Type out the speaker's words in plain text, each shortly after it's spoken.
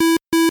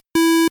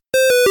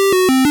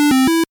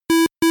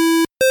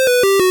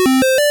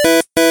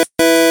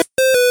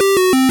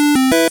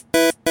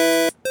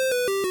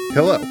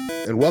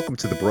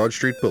Welcome to the Broad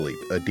Street Bully,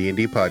 a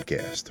D&D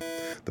podcast.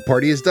 The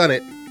party has done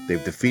it.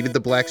 They've defeated the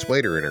Black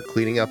Spider and are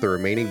cleaning out the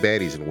remaining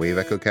baddies in Wave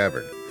Echo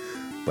Cavern.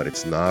 But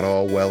it's not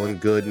all well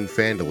and good in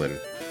Phandalin,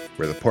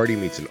 where the party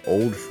meets an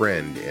old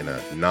friend in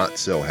a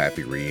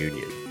not-so-happy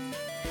reunion.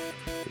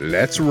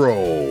 Let's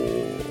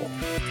roll!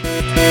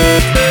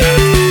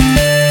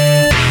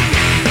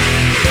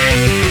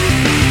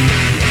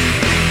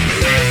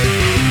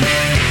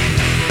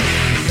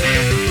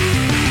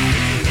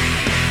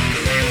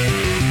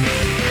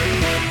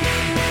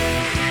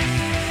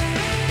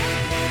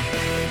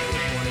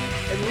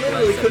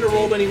 We couldn't have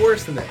rolled any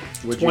worse than that.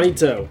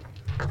 22.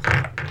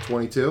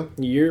 22?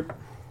 Yep.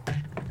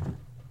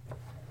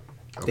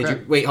 Okay. Did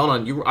you wait? Hold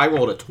on. I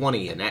rolled a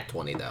 20 and that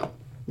 20 though.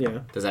 Yeah.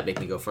 Does that make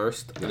me go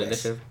first in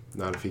initiative?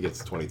 Not if he gets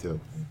 22.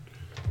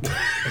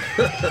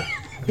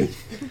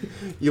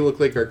 You look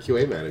like our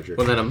QA manager.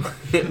 Well, then I'm.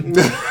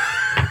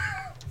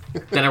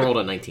 Then I rolled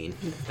a 19.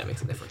 That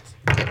makes a difference.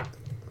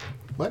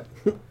 What?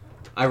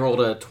 I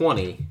rolled a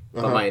 20,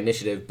 but Uh-huh. my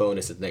initiative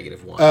bonus is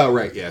 -1. Oh,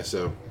 right, yeah,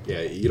 so,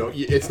 yeah, you don't,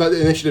 it's not, the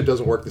initiative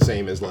doesn't work the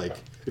same as, like,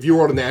 if you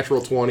rolled a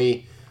natural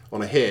 20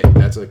 on a hit,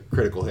 that's a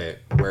critical hit,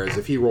 whereas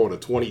if he rolled a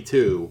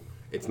 22,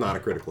 it's not a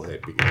critical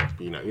hit, because,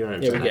 you know what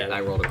I'm Yeah, saying? we get it. I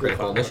rolled a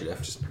critical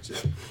initiative.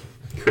 Just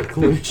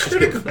critical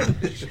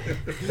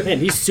initiative. Man,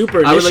 he's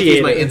super I would like to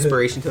use my initiated.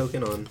 inspiration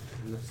token on.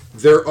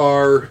 There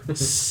are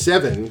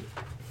 7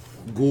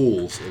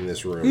 ghouls in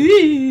this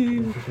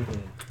room.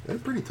 They're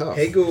pretty tough.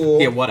 Hey,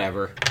 ghoul. Yeah,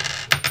 whatever.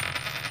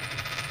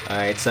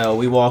 Alright, so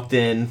we walked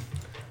in,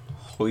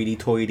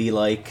 hoity-toity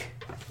like.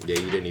 Yeah,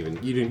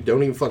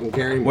 don't even fucking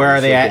care anymore. Where are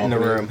Just, they like, at in the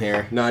walking room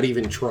here? Not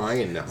even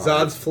trying to hide.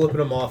 Zod's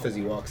flipping him off as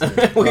he walks in.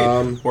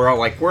 We're all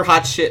like, we're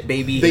hot shit,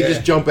 baby. They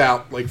just jump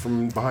out, like,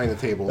 from behind the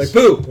tables. Like,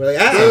 boo! We're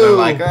like, ah! So they're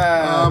like,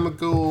 ah. I'm a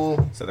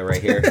ghoul. So they're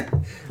right here.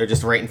 They're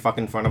just right in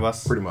fucking front of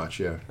us. Pretty much,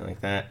 yeah.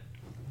 Like that.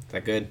 Is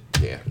that good?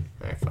 Yeah.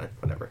 Alright, fine.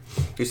 Whatever.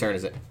 Whose turn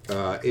is it?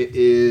 It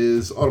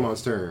is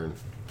Automon's turn.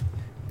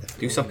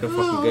 Do something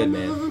fucking good,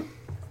 man.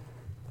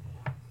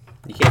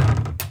 You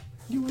can't.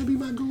 You want to be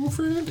my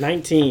girlfriend?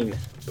 19.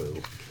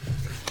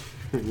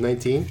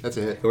 19? That's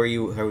a hit. Who are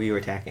you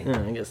attacking?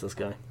 Yeah, I guess this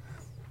guy.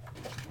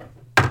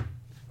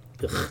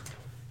 Ugh.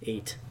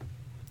 8.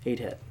 8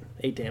 hit.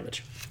 8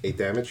 damage. 8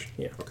 damage?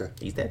 Yeah. Okay.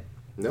 He's dead.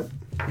 Nope.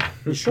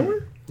 You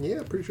sure?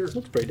 Yeah, pretty sure.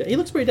 Looks pretty dead. He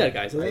looks pretty dead,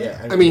 guys. Doesn't he?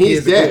 Yeah, I mean, he he's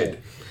is a dead,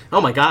 Oh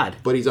my god.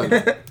 but he's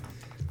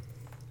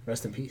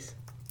Rest in peace.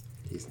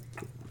 he's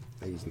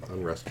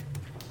unrest.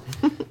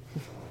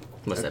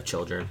 Must have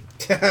children.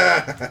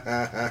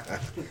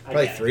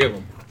 Probably 3 of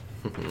them.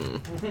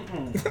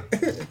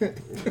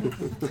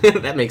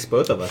 That makes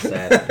both of us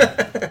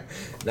sad.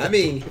 Not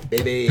me,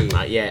 baby.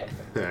 Not yet.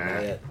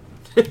 Not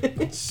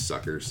yet.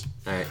 Suckers.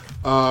 Alright.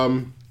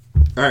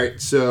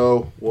 Alright,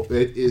 so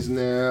it is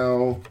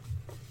now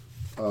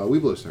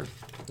Weeblo's turn.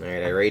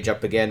 Alright, I rage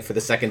up again for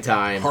the second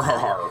time. Har har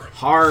har.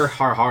 Har,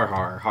 har, har,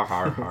 har, har,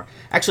 har, har.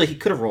 Actually, he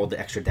could have rolled the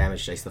extra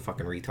damage dice, the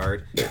fucking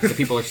retard. The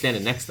people are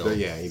standing next to But him.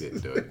 yeah, he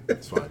didn't do it.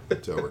 It's fine.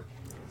 It's over.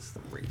 It's the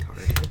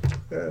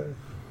retard.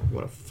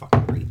 What a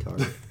fucking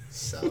retard.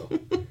 So.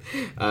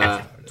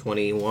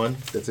 21.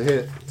 That's a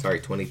hit. Sorry,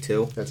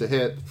 22. That's a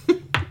hit.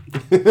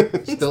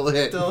 Still a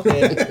hit. Still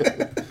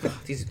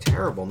hit. These are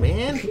terrible,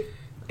 man.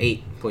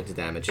 8 points of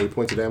damage. 8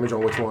 points of damage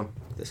on which one?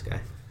 This guy.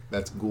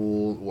 That's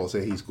ghoul. Well, I'll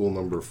say he's ghoul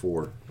number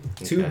 4.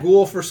 2 Okay.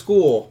 ghoul for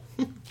school.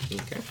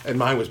 Okay. And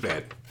mine was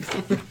bad.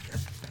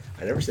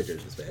 I never said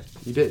yours was bad.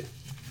 You did.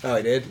 Oh,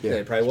 I did? Yeah.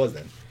 It probably was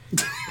then.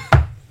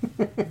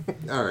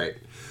 All right.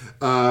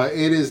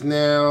 It is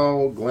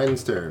now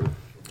Glenn's turn.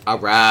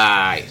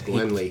 Alright.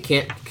 Glenley. He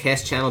can't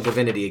cast Channel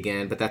Divinity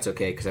again, but that's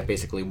okay, because I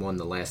basically won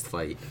the last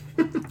fight.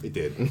 It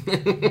did.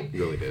 It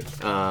really did.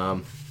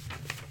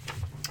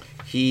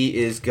 He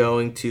is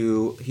going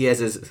to... He has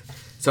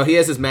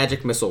his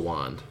magic missile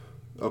wand,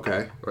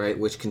 Okay. right?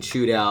 Which can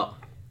shoot out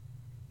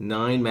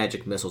 9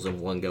 magic missiles in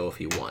one go if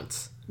he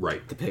wants.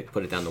 Right. To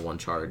put it down to 1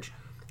 charge.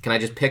 Can I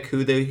just pick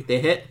who they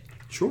hit?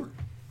 Sure.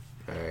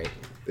 Alright.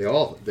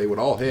 They would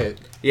all hit.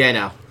 Yeah, I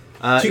know.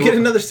 Did you get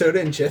another soda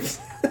and chips?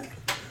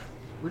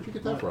 Where'd you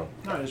get that from?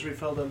 No, I just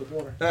refilled it with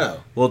water.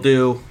 Oh. We'll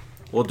do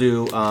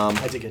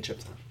I did get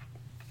chips, though.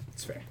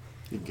 That's fair.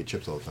 You can get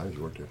chips all the time if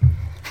you want to.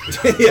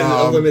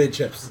 Yeah, unlimited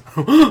chips.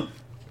 we'll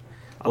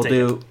take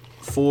do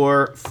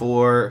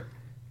 4,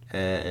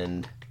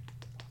 and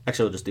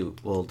actually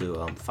we'll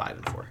do 5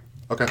 and 4.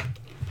 Okay.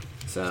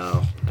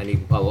 So I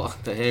need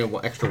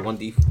extra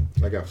 1d.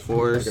 I got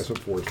Fours. I got some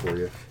 4s for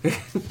you.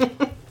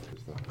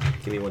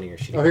 Give me one of your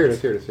shitty. Oh, here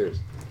it is.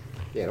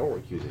 Yeah, don't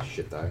worry, use this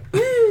shit die.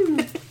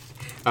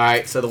 All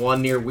right, so the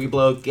one near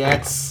Weeblo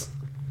gets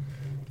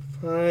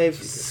 5,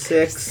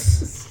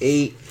 6,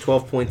 8,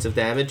 12 points of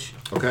damage,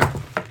 Okay.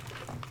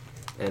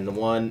 and the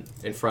one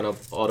in front of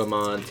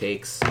Automon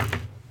takes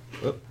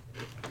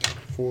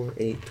 4,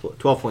 8,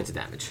 12 points of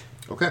damage.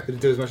 Okay. Did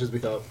it do as much as we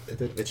thought it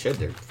did? It should.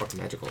 They're fucking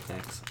magical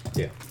attacks.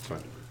 Yeah, it's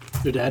fine.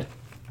 You're dead?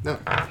 No.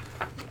 Oh,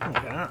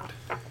 God.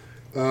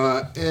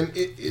 And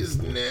it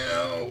is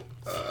now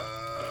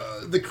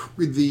the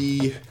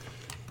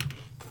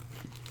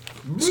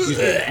I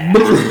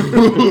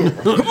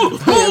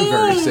am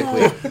very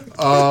sickly.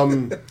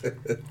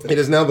 It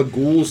is now the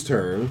ghouls'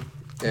 turn,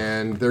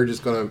 and they're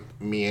just gonna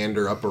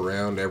meander up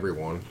around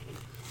everyone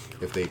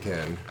if they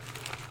can.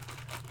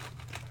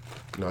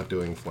 Not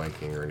doing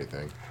flanking or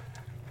anything.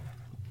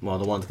 Well,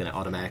 the one's gonna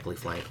automatically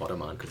flank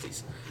Automon because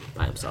he's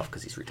by himself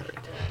because he's retarded.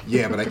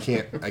 Yeah, but I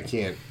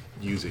can't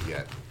use it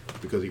yet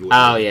because he.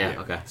 Oh yeah,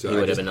 okay. So he I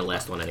would have just- been the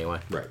last one anyway.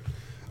 Right.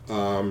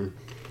 All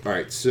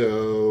right.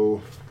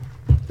 So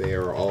they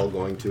are all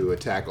going to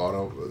attack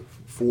Auto.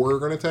 4 are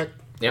going to attack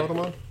Yep.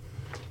 Automon.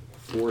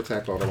 4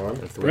 attack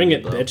Automon. Bring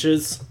it, Blow.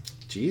 bitches.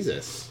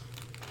 Jesus.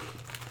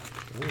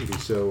 I wouldn't be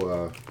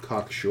so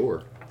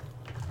cocksure.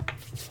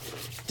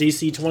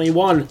 DC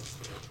 21.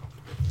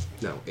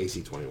 No,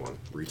 AC 21.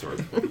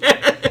 Retard.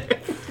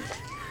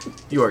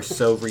 You are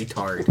so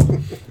retard.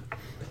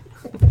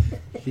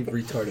 He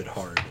retarded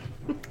hard.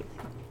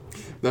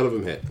 None of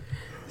them hit.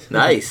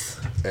 Nice.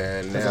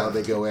 And now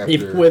they go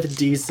Even after. with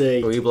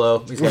DC.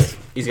 Weeblo.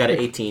 He's got an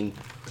 18.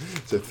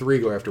 So 3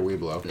 go after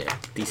Weeblo. Yeah,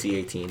 DC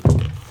 18.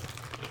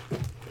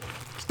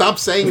 Stop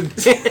saying.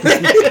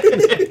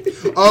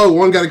 Oh,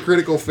 one got a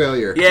critical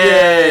failure. Yay!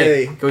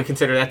 Yay. Can we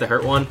consider that the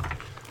hurt one?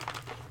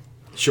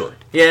 Sure.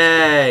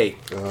 Yay!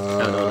 No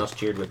one else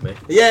cheered with me.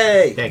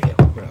 Yay! Thank you.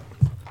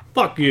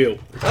 Fuck you.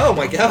 Oh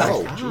my god.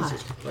 Oh,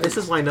 Jesus. This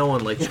is why no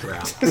one likes Drow.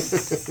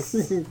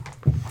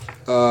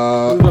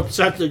 Who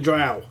upset the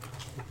drow?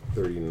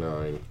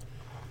 39.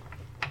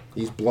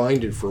 He's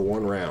blinded for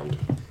 1 round.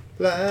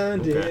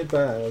 Blinded Okay.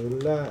 by the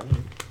light.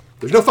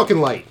 There's no fucking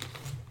light.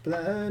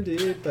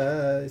 Blinded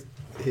by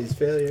his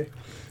failure.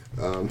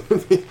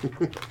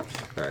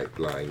 Alright,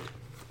 blind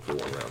for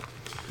 1 round.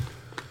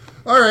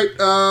 Alright,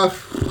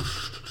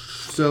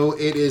 so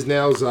it is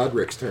now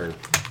Zodric's turn.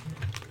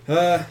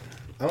 I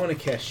want to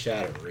cast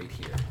Shatter right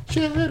here.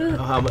 Shatter.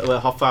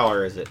 How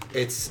far is it?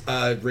 It's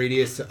a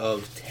radius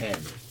of 10.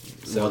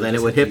 So Well, then it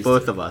just would hit these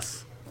both two. of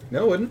us.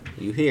 No, it wouldn't.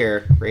 You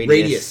hear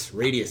radius.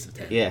 Radius of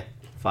 10. Yeah,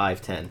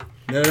 5, 10.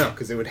 No,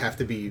 because it would have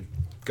to be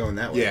going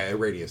that way. Yeah,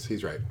 radius.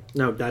 He's right.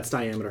 No, that's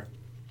diameter.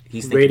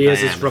 He's thinking Radius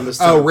is diameter. from the Oh,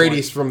 center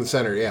radius from the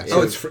center. Yeah.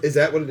 Oh, is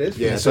that what it is?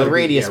 yeah. so it'd be-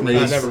 radius yeah,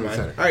 means- Never from the mind.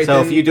 center. All right, So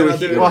then, if you do then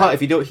it I'll here, it.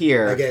 if you do it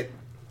here, I get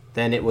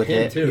then it would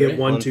him hit. too, You right? get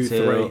 1, 2, 3.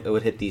 It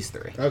would hit these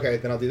 3. Okay,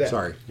 then I'll do that.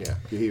 Sorry. Yeah.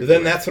 You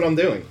Then that's what I'm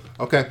doing.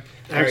 Okay.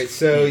 All right,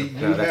 so you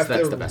No, that's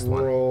have the to best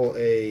one. roll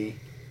a.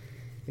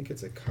 I think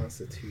it's a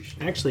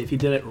Constitution. Actually, if you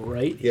did it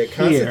right Yeah,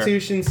 here.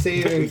 Constitution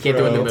saving You can't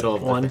do it in the throw, middle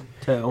of 1,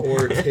 2.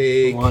 Or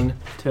take 1,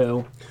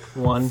 2.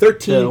 1,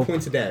 13 2.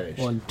 points of damage.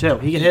 1, 2.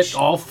 He can hit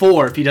all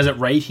 4 if he does it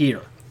right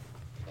here.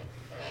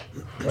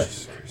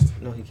 Jesus Christ.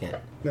 No, he can't.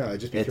 No, it'd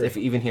just be If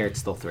 3. even here, it's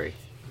still 3.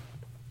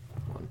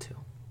 1, 2.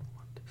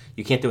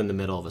 You can't do it in the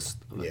middle of a.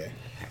 Yeah.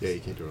 Yeah, you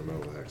can't do it in the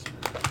middle of X.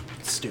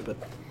 Stupid.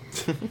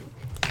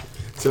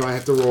 So I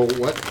have to roll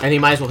what? And he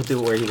might as well do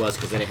it where he was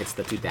because then it hits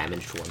the 2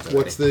 damaged ones. Already.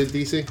 What's the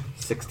DC?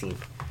 16?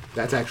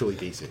 That's actually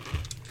DC.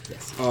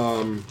 Yes.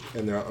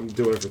 And I'm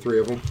doing it for 3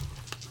 of them.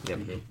 Yep.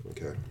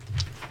 Okay.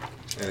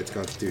 And it's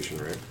Constitution,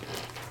 right?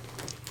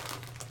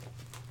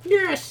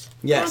 Yes.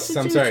 Yes,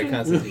 I'm sorry,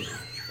 Constitution.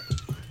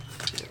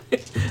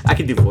 I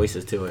can do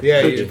voices too.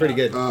 Yeah, you're pretty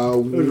good. It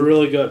was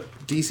really good.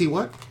 DC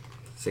what?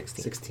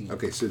 16. 16.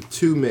 Okay, so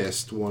 2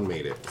 missed, 1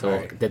 made it. So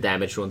Alright. the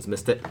damaged ones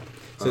missed it.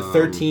 So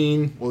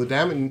 13. Well,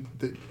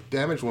 the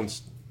damaged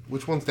ones.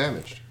 Which one's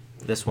damaged?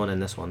 This one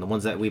and this one. The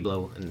ones that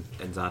Weeblo and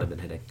Zod have been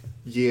hitting.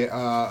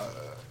 Yeah,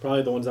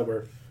 Probably the ones that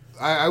were.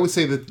 I would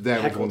say that the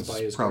damaged Heckled ones by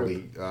his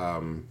probably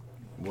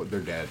they're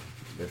dead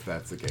if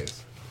that's the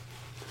case.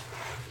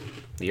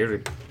 You're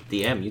the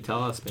DM. You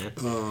tell us, man.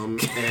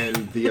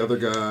 And the other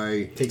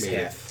guy Takes made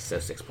it. half. So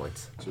 6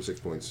 points. So 6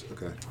 points.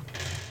 Okay.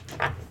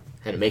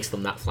 And it makes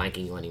them not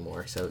flanking you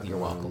anymore, so you're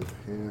welcome.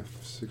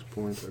 Half 6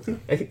 points.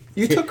 Okay.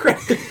 You took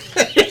credit.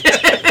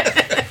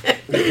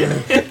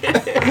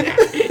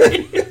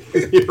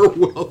 You're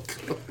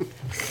welcome.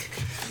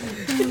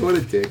 What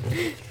a dick.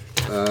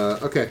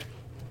 Okay.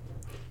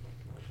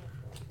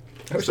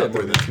 I wish I had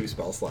more than 2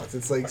 spell slots.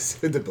 It's like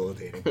so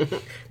debilitating.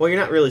 Well, you're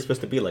not really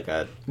supposed to be like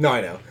a. No, I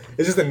know.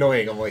 It's just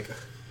annoying. I'm like.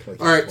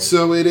 All right,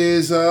 so it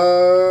is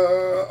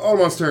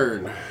Automon's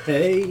turn.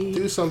 Hey.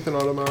 Do something,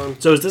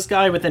 Automon. So is this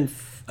guy within.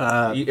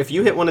 If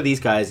you hit one of these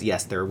guys,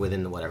 yes, they're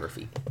within the whatever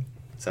feet.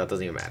 So it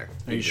doesn't even matter.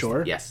 Are you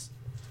sure? Yes.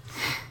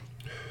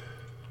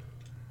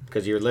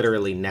 Because you're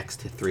literally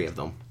next to 3 of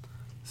them.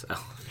 So.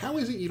 How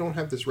is it you don't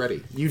have this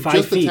ready? You 5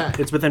 just feet. attacked.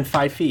 It's within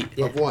 5 feet.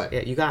 Of what?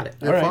 Yeah, you got it.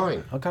 You're All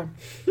right. fine.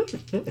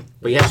 Okay.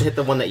 But you have to hit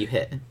the one that you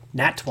hit.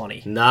 Nat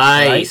 20.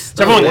 Nice. Right?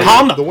 So everyone one-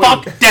 calm the the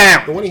one- fuck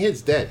down. The one he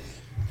hit's dead.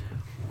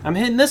 I'm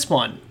hitting this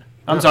one.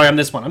 I'm sorry, I'm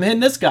this one. I'm hitting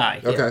this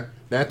guy. Okay.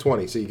 Nat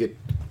 20, so you get...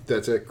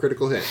 That's a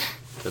critical hit.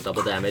 The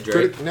double damage,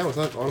 right? No, it's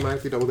not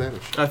automatically double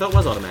damage. I thought it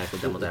was automatically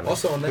double damage.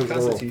 Also, on that Good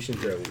roll. Constitution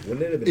throw,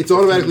 wouldn't it have been? It's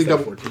automatically 15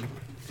 double- instead of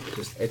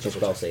 14? It's your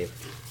spell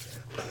save.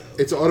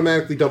 It's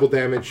automatically double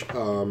damage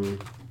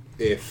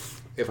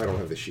if I don't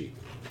have the sheet.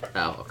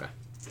 Oh, okay.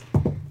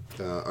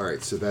 All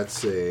right, so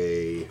that's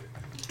a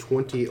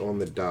 20 on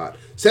the dot.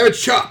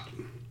 Savage Chop!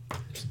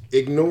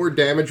 Ignore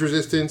damage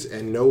resistance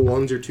and no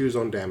 1s or 2s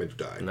on damage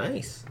die.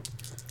 Nice.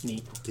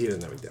 Neat. He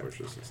doesn't have any damage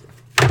resistance.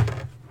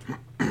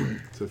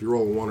 So if you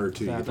roll a 1 or a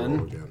 2, you get to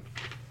roll 7. again.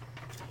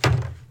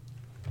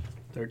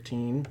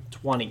 13,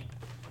 20.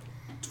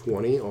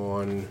 20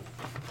 on...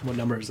 What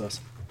number is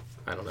this?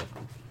 I don't know.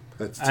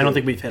 That's 2. I don't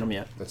think we've hit him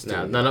yet. That's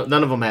No, 2.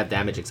 none of them have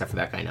damage except for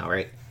that guy now,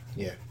 right?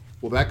 Yeah.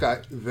 Well, that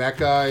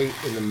guy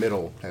in the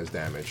middle has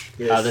damage.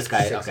 Oh, this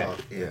guy, 6 okay.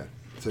 off. Yeah.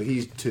 So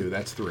he's 2.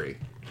 That's 3.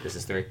 This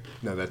is 3.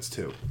 No, that's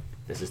 2.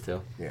 This is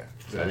 2. Yeah.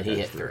 So then he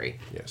That's hit 3.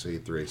 Yeah, so he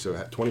hit 3. So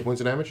 20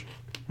 points of damage?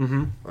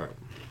 Mm-hmm. All right.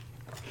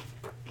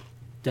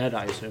 Dead,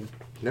 I assume.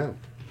 No.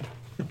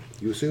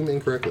 You assume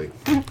incorrectly.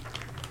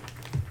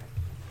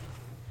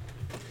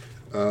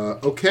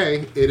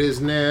 Okay, it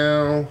is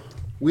now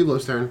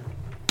Weeblo's turn.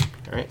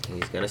 All right,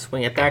 he's gonna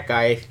swing at that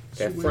guy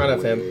in front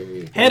of him.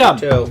 Hit him!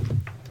 2.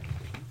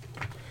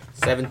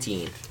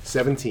 17.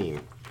 17.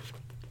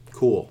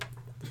 Cool.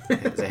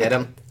 Does it hit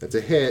him? That's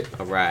a hit.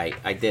 All right,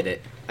 I did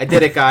it. I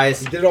did it,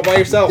 guys. You did it all by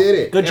yourself. Did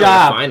it. Good Yeah,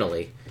 job.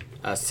 Finally.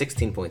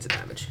 16 points of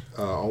damage.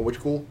 On which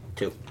ghoul?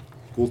 2.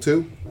 Ghoul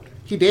 2?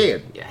 He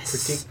did.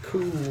 Yes.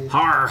 Pretty cool.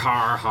 Har,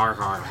 har, har,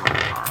 har, har,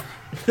 har.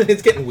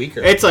 It's getting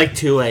weaker. It's like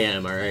 2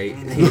 a.m., all right?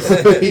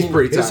 He's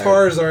pretty His tired.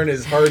 horrors aren't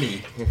as hardy.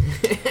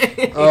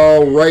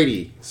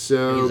 Alrighty.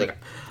 So He's like,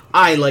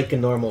 I like a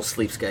normal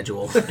sleep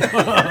schedule.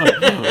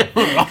 I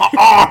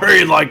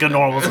like a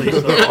normal sleep.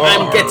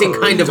 I'm getting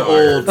kind of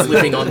old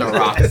sleeping on the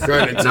rocks.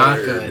 Kinda Not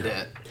tired.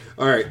 good.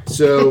 Alright,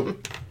 so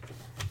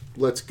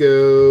let's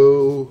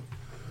go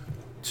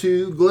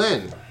to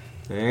Glenn.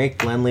 All right,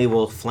 Glenlee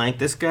will flank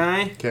this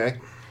guy Okay.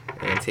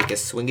 and take a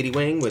swingity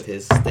wing with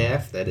his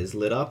staff that is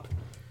lit up.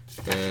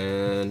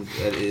 And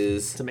that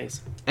is... It's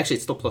amazing. Actually,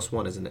 it's still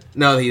 +1, isn't it?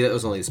 No, that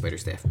was only the spider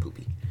staff,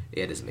 Poopy.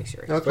 Yeah, it doesn't make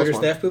sense. No, it's Spider +1.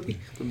 staff poopy?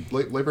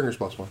 Lightbringer's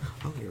 +1.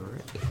 Oh, you're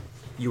right.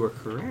 You were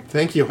correct.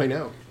 Thank you, I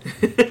know.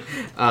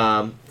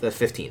 The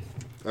 15.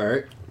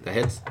 Alright. That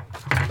hits.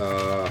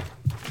 I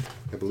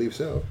believe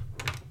so.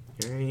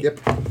 All right. Yep.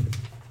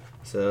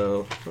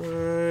 So,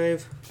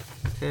 5,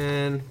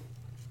 10,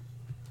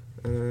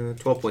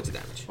 12 points of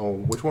damage.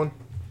 On which one?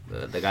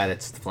 The guy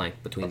that's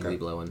flanked between Okay.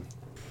 Weeblo and...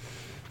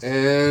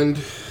 And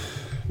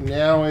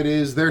now it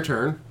is their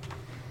turn.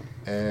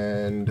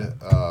 And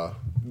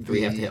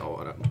We have to hit all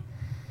of them.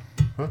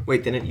 Huh?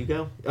 Wait, didn't you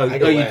go? Oh, I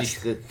go you last.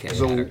 just did catch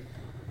So that.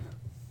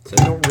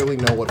 I don't really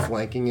know what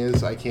flanking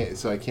is. I can't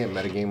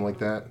metagame like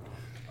that.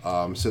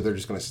 So they're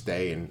just gonna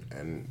stay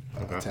and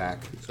attack.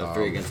 So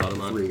 3 against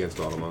Automon. 3 against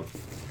Automon.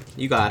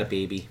 You got it,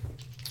 baby.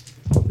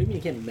 What do you mean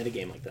you can't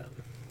metagame like that?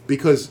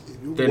 Because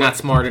They're not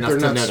smart enough they're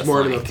to not know to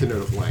smart flank. enough to know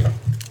to flank.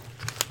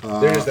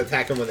 They're just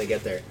attacking when they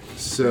get there.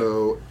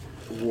 So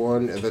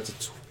that's a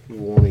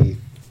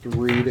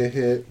 23 to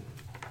hit.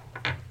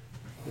 I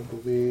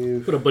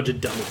believe. What a bunch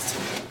of dummies.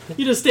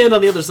 You just stand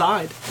on the other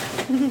side.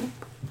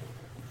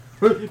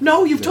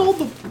 No, you've told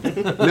them.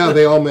 No,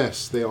 they all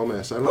miss. They all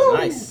miss. I don't.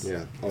 Nice.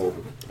 Yeah, all of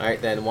them. All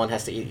right, then one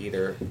has to eat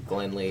either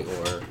Glenlee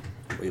or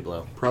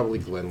Weeblo. Probably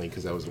Glenlee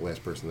because that was the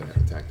last person that had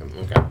attacked him.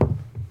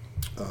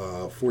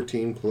 Okay.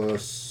 14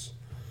 plus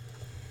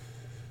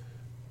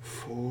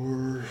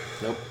 4.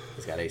 Nope.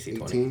 He's got AC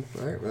 20. 18.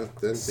 All right, well,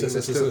 then they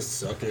missed too.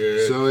 Suck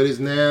it. So it is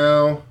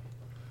now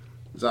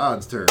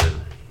Zod's turn.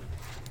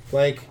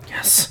 Flank.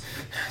 Yes.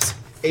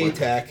 A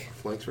attack.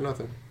 Flanks for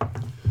nothing.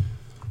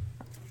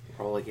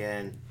 Roll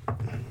again.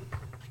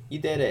 You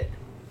did it.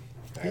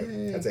 Alright,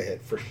 Yay. that's a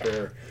hit for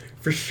sure.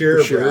 For sure,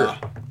 For sure.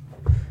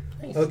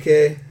 brah.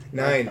 Okay,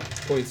 9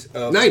 points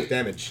of 9.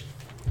 damage.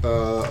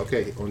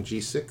 Okay, on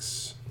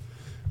G6.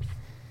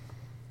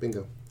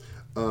 Bingo.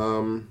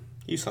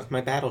 You sucked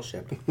my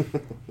battleship.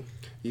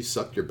 You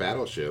sucked your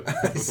battleship.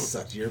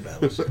 Sucked your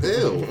battleship.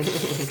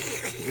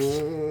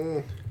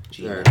 Ew.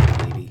 Gee, All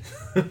baby.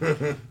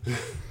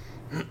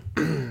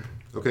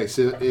 Okay,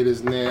 so it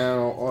is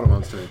now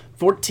Automon's turn.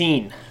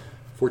 14.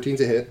 14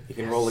 to hit. You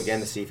can roll again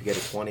to see if you get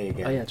a 20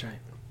 again. Oh, yeah, that's right.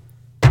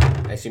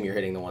 I assume you're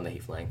hitting the one that he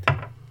flanked.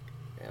 Yeah.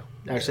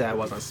 Actually, I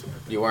wasn't.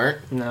 You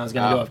weren't? No, I was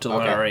going to Oh, go up to the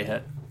one I okay. already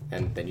hit.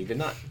 And then you did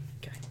not.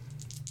 Okay.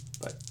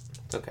 But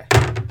it's okay.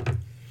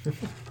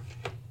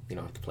 You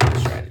don't have to play the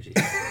strategy.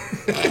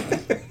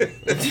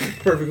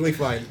 Perfectly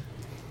fine.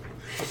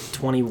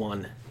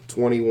 21.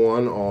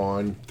 21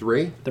 on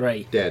 3.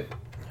 3. Dead.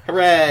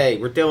 Hooray!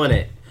 We're doing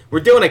it. We're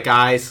doing it,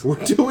 guys. We're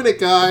doing it,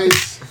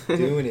 guys.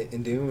 Doing it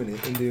and doing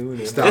it and doing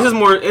it. Stop.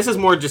 This is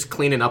more just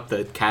cleaning up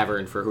the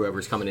cavern for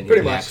whoever's coming in here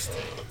Pretty much. next.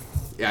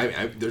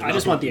 Yeah, there's I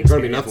just nothing- want the there's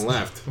gonna be nothing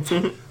left.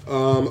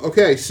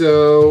 Okay,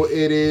 so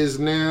it is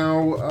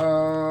now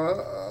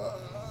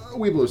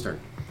Weeblo's turn.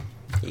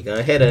 You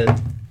gonna hit it.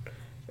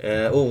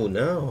 Oh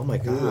no! Oh my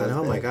god! that's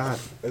Oh my bad. god!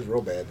 That's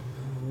real bad.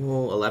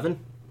 Oh, 11?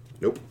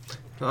 Nope.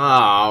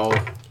 Oh.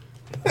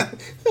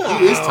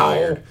 He is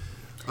tired.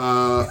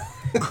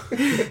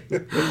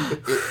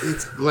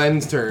 It's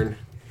Glenn's turn.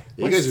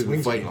 You guys have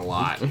been fighting a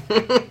lot.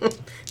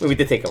 Well, we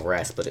did take a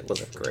rest, but it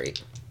wasn't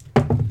great.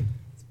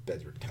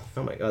 Beds were tough.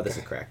 Oh my god, this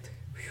is cracked.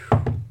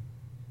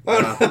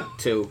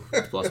 2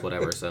 plus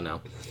whatever, so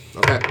no.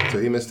 Okay, so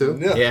he missed 2.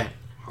 No. Yeah.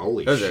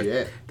 Holy Those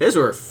shit. Those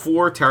were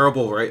 4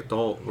 terrible right.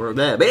 Bow.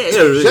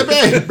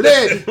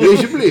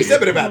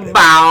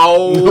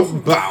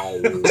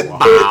 Bow.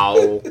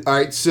 Bow.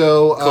 Alright,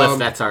 so... Cliff,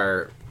 that's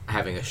our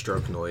having a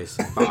stroke noise.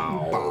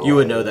 Bow. You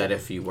would know that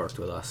if you worked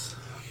with us.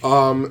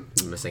 You're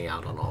missing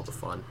out on all the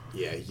fun.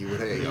 Yeah, you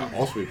would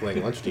also be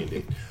playing lunch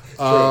D&D.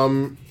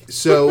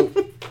 So...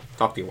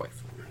 Talk to your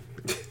wife.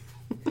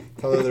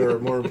 Tell her there are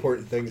more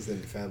important things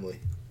than family.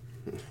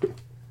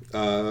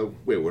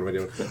 Wait, what am I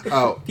doing?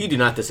 Oh, You do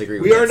not disagree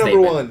with We are that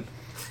number statement.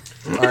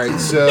 1. alright,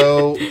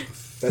 so...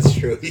 That's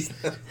true. He's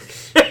not,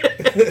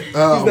 he's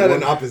not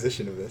in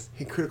opposition of this.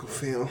 Hey, critical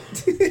fail.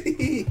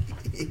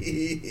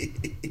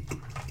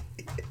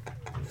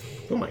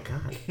 Oh my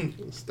god.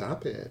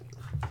 Stop it.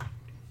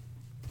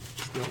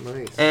 It's not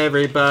nice.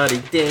 Everybody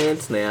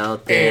dance now.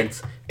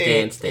 Dance.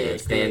 Dance,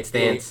 dance, dance,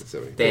 dance.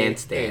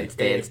 Dance, dance,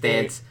 dance,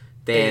 dance.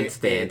 Dance,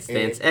 dance,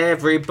 dance.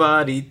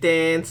 Everybody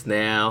dance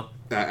now.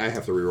 I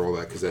have to re-roll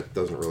that because that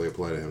doesn't really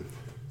apply to him.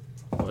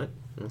 What?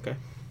 Okay.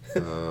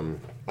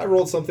 I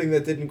rolled something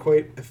that didn't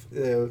quite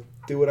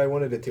do what I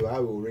wanted it to. I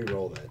will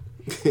re-roll that.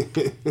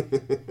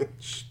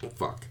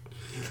 Fuck.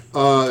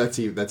 That's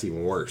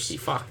even worse. He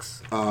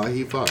fucks.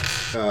 He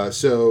fucks.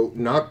 So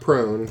knocked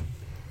prone,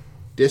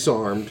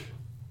 disarmed.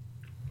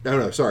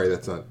 No, sorry,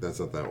 that's not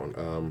that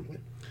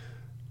one.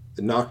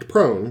 Knocked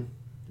prone,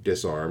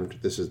 disarmed.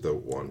 This is the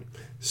one.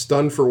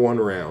 Stunned for 1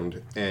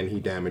 round, and he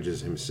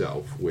damages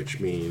himself, which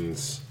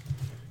means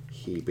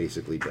he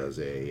basically does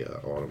a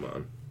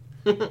Automon.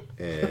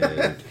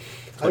 And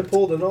I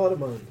pulled an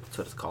Automon. That's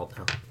what it's called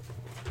now.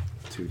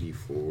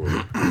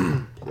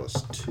 2d4 plus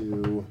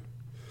 2.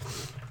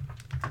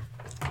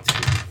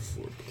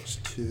 2d4 plus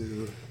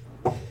 2.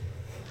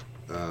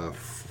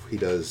 He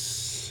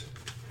does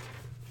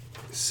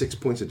 6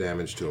 points of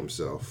damage to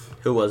himself.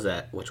 Who was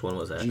that? Which one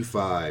was that?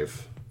 G5.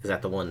 Is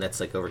that the one that's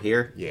like over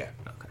here? Yeah.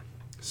 Okay.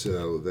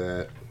 So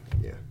that,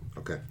 yeah,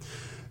 okay.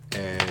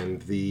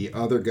 And the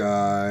other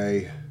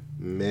guy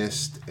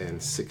missed,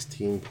 and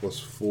 16 plus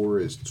 4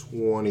 is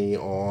 20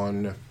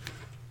 on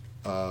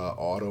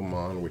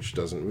Automon, which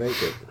doesn't make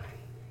it.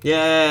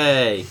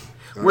 Yay!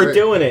 All We're right.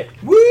 doing it.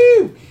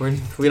 Woo!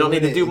 We don't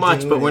need to do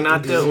much, but we're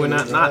not doing it.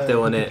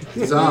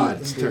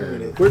 Zod's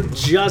turn. We're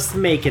just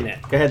making it.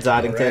 Go ahead,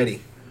 Zoddington.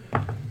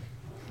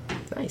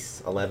 Alrighty.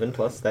 Nice. 11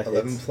 plus that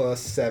 11 hits.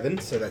 plus 7,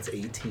 so that's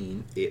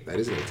 18. That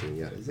is an 18,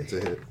 yeah. That's a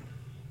hit.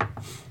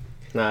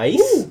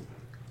 Nice.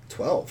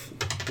 12.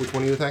 Which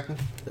one are you attacking?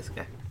 This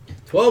guy.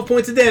 12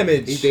 points of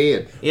damage. He's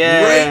dead.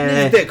 Yeah. Right in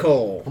his dick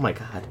hole. Oh my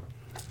god.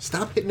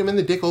 Stop hitting him in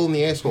the dick hole in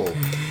the asshole.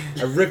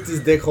 I ripped his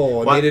dick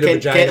hole and made it a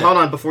vagina. Hold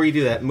on, before you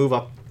do that, move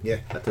up Yeah.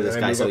 to this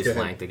And I guy move so up he's to him.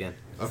 flanked again.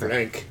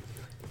 Frank.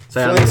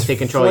 So I don't need to take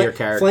control of your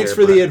character. Flanks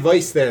for but the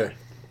advice there.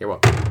 You're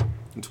welcome.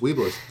 It's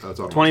Weeblos. Oh, it's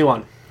Automon.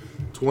 21.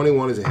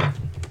 21 is a hit.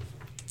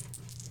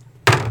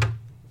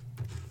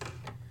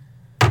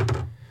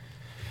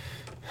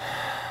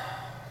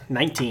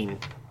 19.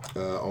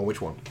 On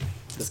which one?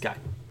 This guy.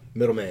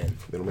 Middleman.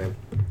 Middleman.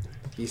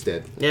 He's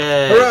dead.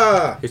 Yay.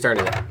 Hurrah! Who's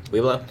starting it?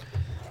 Weeblo?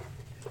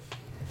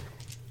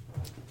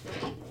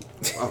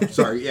 Oh,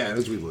 sorry. Yeah, it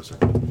was Weeblos. Sorry.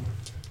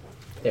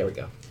 There we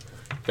go.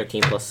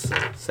 13 plus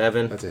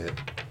 7. That's a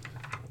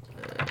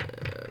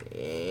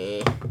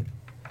hit.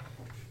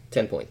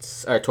 10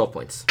 points. Or 12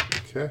 points.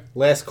 Okay.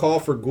 Last call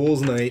for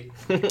Ghouls Night.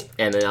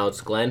 And then now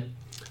it's Glenn.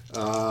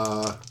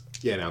 Yeah,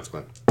 now it's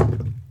Glenn.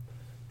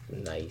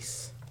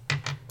 Nice.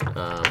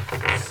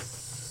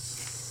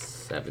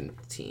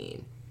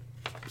 17.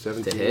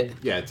 17. To hit?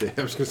 Yeah, I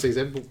was going to say, is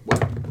that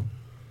what?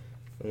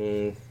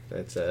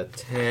 That's a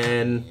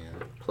 10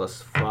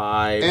 plus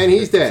 5. And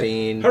he's dead.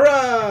 15.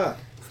 Hurrah!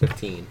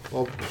 15.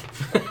 All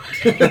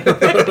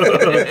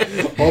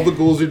the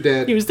ghouls are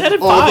dead. He was dead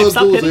at All 5. the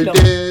Stop ghouls hitting are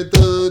him. dead.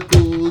 The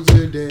ghouls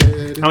are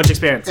dead. How much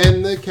experience?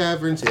 And the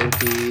cavern's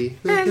empty.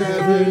 The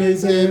cavern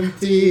is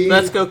empty.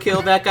 Let's go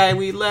kill that guy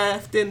we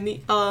left in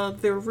the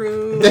other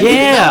room.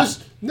 Yeah.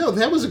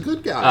 That was a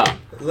good guy. Oh,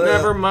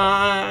 never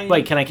mind.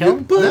 Wait, can I kill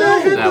him? But I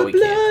had No, the we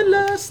can't.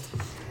 bloodlust.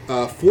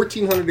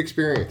 1,400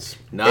 experience.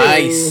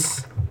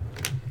 Nice.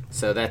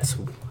 So that's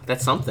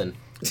something.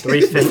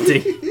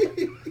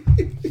 350.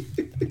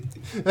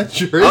 That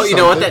sure is Oh, you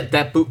know what? something.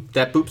 That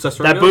boops us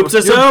right That over. boops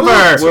us You're over.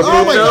 booped. We're Oh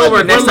booped my God, over.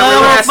 you're Next booped. time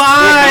Level we're rest. 5.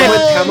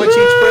 How much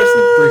each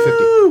person?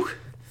 350.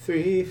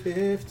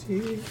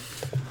 350.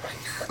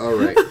 All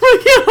right. Oh my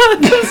god,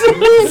 this is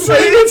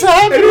insane. It's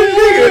happening.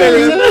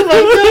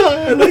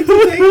 I'd like to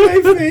thank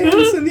my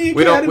fans in the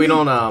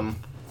Academy.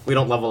 We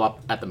don't level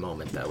up at the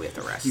moment though. We have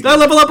to rest. No,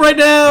 level up right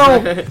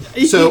now.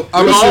 So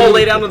I'm We all assuming,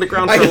 lay down on the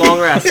ground for a long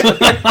rest.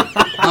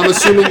 I'm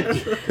assuming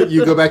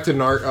you go back to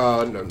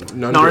Nundro.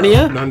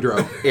 Narnia?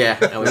 Nundro. Yeah,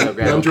 and we go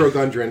grab. Nundro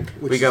Gundren.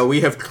 We go.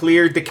 We have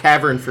cleared the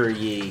cavern for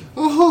ye.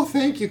 Oh,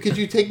 thank you. Could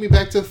you take me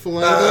back to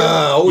Philander?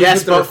 Always Yes,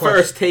 with the but request.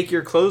 first take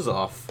your clothes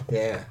off.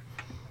 Yeah.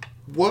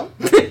 What?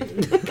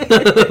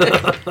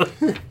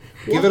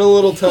 Give it a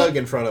little tug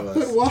in front of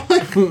us. Why?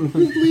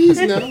 Please,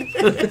 no.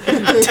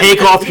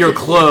 Take off your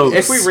clothes.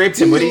 If we raped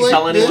him, would he like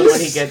tell anyone this?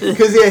 when he gets?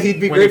 Because, yeah, he'd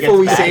be When he grateful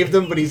we gets back. saved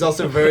him, but he's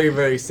also very,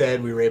 very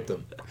sad we raped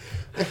him.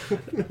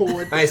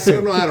 I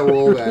don't know how to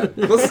roll that.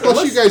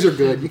 Plus, you guys are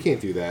good. You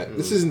can't do that.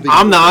 This isn't the.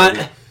 I'm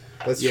not.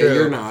 That's Yeah, true.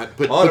 you're not.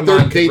 But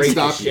Automon they'd could rape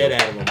stop the you. shit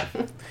out of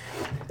him.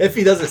 If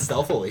he does it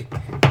stealthily.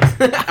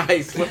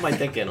 I slipped my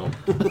dick in him.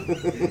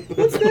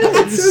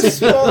 It's so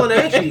small and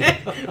edgy.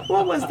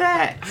 What was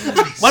that?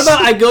 What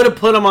about I go to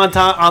put him on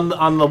top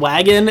on the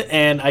wagon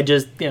and I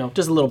just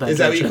just a little bit. Is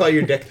that what you call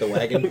your dick, the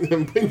wagon?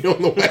 I'm putting you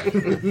on the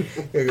wagon.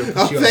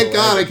 Oh, Oh, thank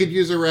God I could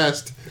use a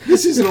rest.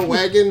 This isn't a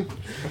wagon.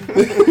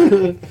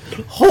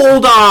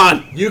 Hold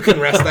on. You can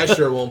rest, I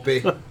sure won't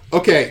be.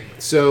 Okay,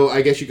 so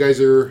I guess you guys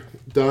are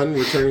done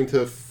returning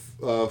to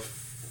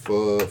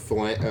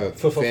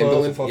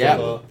Phandalin?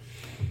 Yeah.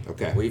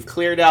 Okay. We've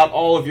cleared out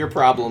all of your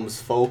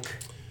problems, folk.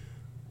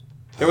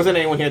 There wasn't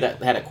anyone here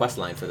that had a quest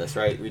line for this,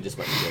 right? We just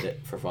went and did it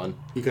for fun.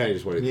 You kind of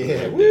just wanted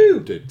Yeah,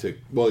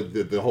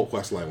 the whole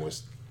quest line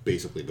was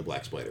basically the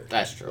Black Spider.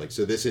 That's true.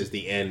 So this is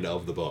the end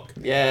of the book.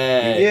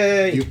 Yay.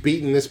 Yay. You've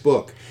beaten this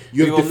book.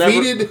 You We have will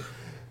defeated...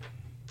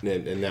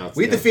 And now it's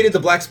We defeated the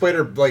Black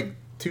Spider like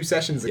 2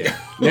 sessions ago. Yeah.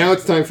 Now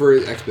it's time for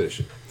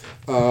expedition.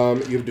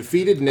 You've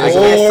defeated I Nezareth.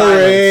 cast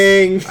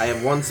Boring. silence. I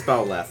have one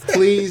spell left.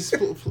 Please.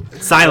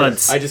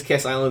 Silence. I just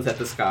cast silence at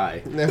the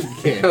sky. No, you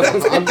can't.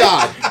 I'm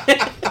God.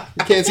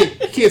 You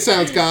can't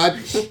silence God.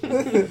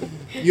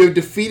 You have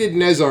defeated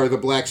Nezar, the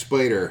Black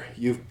Spider.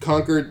 You've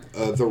conquered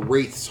the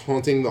wraiths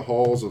haunting the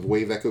halls of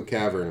Wave Echo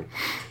Cavern.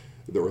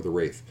 Or the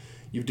wraith.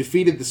 You've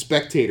defeated the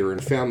Spectator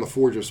and found the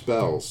Forge of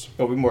Spells.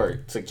 But we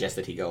more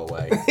suggested he go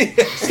away.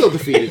 Still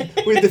defeated.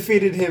 We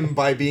defeated him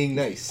by being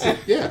nice.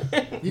 Yeah.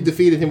 You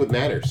defeated him with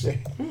manners.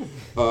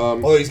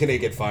 Although he's going to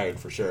get fired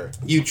for sure.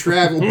 You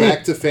travel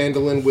back to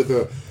Phandalin with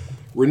a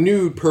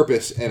renewed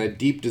purpose and a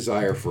deep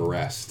desire for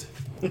rest.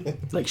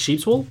 Like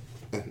sheep's wool?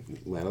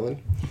 Lanolin.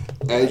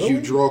 As you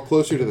draw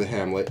closer to the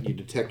hamlet, you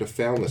detect a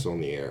foulness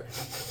on the air.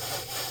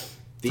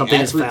 The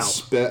Something is acrid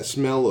foul.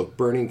 smell of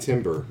burning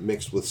timber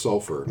mixed with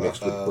sulfur,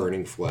 mixed with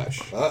burning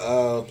flesh.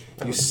 Uh-oh.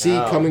 You see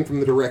coming from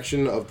the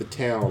direction of the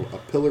town a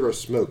pillar of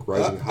smoke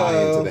rising high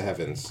into the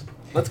heavens.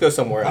 Let's go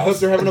somewhere I hope else.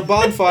 they're having a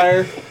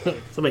bonfire.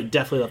 Somebody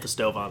definitely left the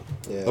stove on.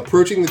 Yeah.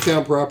 Approaching the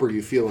town proper,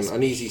 you feel an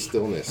uneasy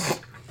stillness.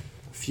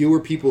 Fewer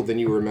people than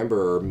you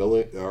remember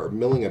are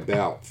milling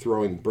about,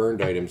 throwing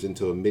burned items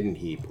into a midden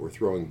heap, or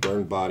throwing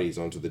burned bodies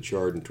onto the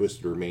charred and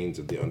twisted remains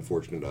of the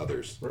unfortunate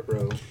others.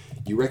 Ruh-roh.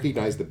 You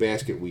recognize the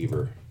basket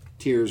weaver,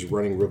 tears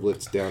running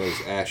rivulets down his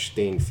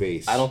ash-stained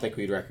face. I don't think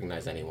we'd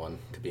recognize anyone,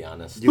 to be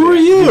honest. Who are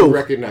you? You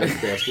recognize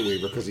the basket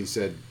weaver because he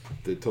said,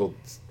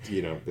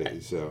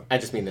 so I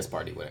just mean this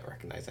party wouldn't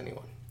recognize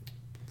anyone.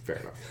 fair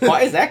enough.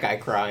 Why is that guy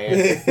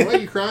crying? Why are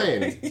you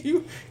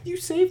crying? you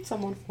saved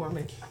someone for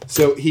me.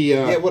 So he,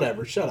 Yeah,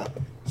 whatever. Shut up.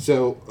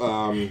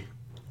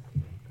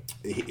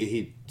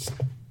 He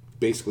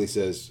basically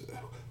says,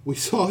 "We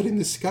saw it in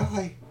the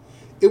sky.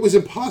 It was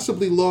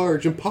impossibly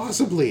large,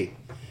 impossibly.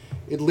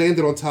 It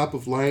landed on top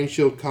of Lion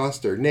Shield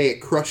Coster. Nay,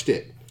 it crushed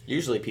it."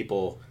 Usually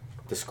people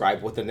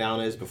describe what the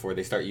noun is before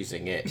they start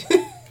using it.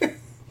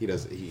 He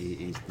does.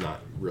 He's not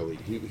really.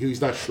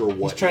 He's not sure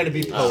what. He's trying to be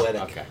it is.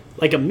 poetic. Okay.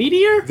 Like a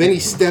meteor? Then he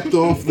stepped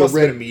off the Must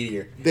have been a red.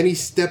 meteor. Then he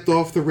stepped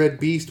off the red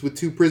beast with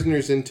 2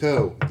 prisoners in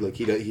tow. Like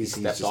he's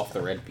Stepped just off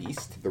the red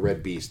beast. the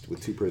red beast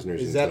with 2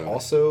 prisoners Is in that tow.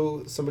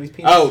 also somebody's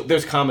penis? Oh,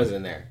 there's commas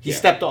in there. He Yeah.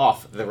 stepped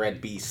off the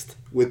red beast.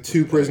 With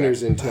 2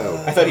 prisoners in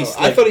tow. I thought he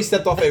I thought he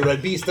stepped off a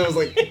red beast. I was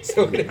like,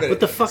 so wait a minute. What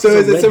the fuck So is a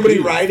is it red somebody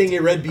beast? riding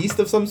a red beast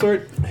of some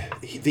sort?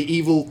 The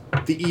evil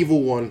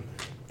one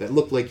that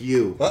looked like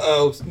you.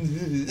 Uh-oh.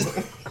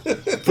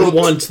 For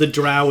once, the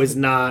drow is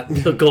not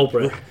the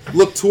culprit.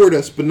 Looked toward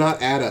us, but not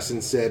at us,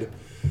 and said,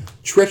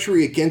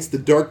 "Treachery against the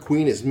Dark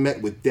Queen is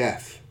met with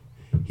death."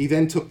 He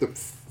then took the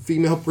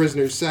female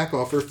prisoner's sack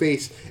off her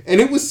face, and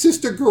it was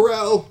Sister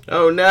Gorel.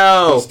 Oh He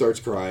no!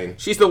 starts crying.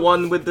 She's the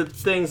one with the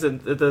things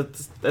at the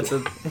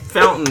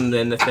fountain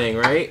and the thing,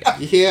 right?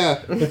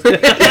 Yeah,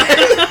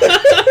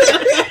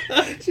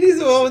 She's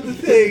the one with the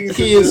things.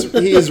 he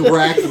is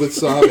racked with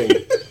sobbing.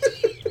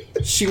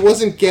 She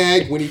wasn't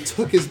gagged when he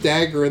took his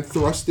dagger and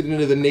thrust it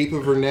into the nape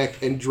of her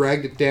neck and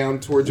dragged it down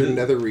towards her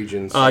nether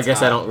regions. Oh, I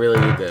guess I don't really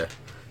need to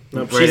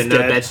Nope, write she's a note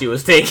dead. that she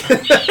was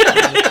taken.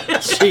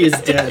 She is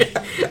dead.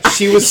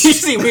 She was You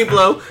see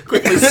Weeblo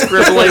quickly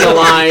scribbling a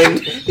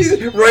line.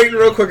 He's writing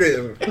real quick.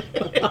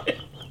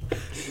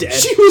 Dead.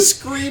 She was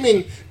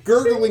screaming,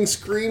 gurgling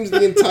screams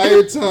the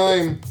entire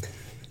time.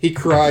 He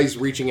cries,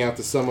 reaching out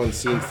to some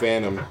unseen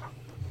phantom.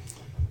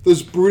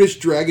 Those brutish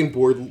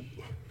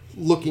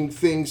dragonboard-looking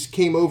things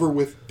came over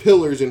with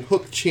pillars and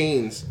hooked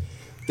chains.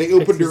 They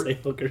opened her. Say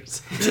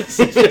hookers.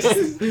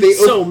 They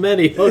So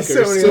many hookers.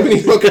 so many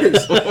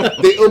hookers.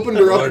 They opened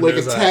her up Lord like a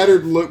knows that.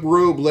 tattered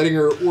robe, letting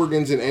her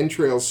organs and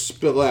entrails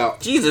spill out.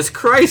 Jesus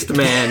Christ,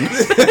 man!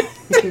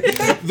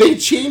 They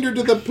chained her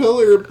to the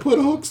pillar and put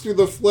hooks through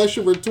the flesh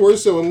of her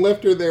torso and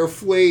left her there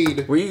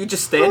flayed. Were you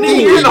just standing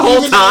here the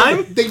whole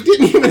time? They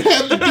didn't even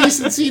have the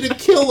decency to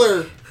kill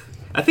her.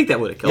 I think that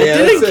would have killed Yeah,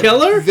 her. Didn't that's kill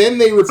her? Then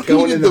they going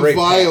repeated in the the right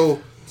vial.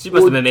 She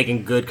must have been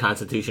making good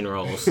constitution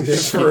rolls. Yeah,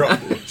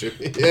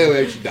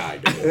 she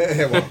died.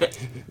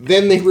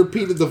 Then they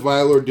repeated the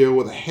vile ordeal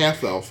with a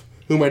half-elf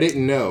whom I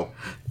didn't know.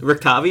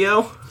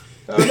 Rictavio?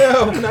 Oh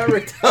no, not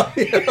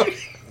Rictavio.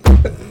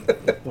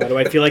 Why do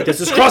I feel like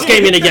this is cross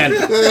gaming again?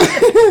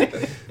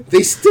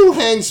 They still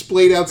hang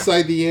splayed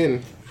outside the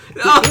inn.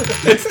 Oh,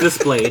 it's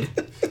displayed.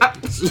 God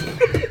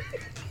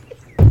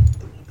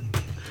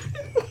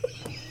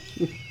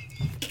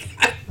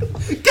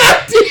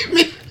damn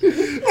it!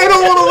 I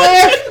don't want to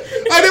laugh.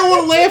 I don't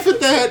want to laugh at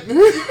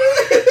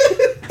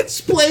that.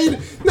 Splayed.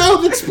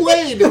 No, that's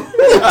splayed.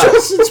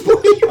 Just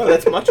splayed. Oh,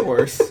 that's much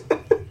worse.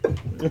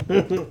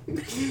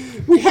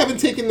 We haven't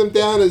taken them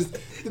down as.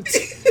 God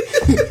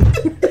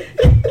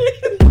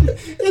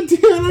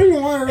damn, I don't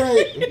know why I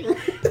write.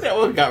 That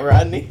one got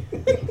Rodney.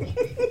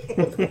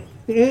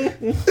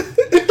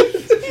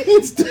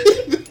 It's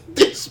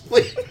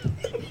displayed.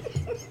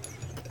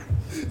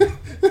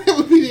 That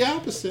would be the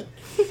opposite.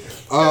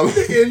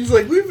 It's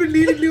like, we've been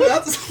needing new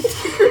outside.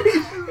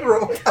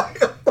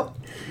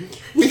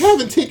 We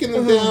haven't taken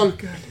them down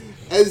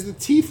as the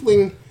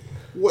tiefling.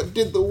 What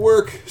did the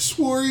work?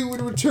 Swore he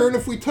would return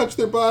if we touched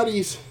their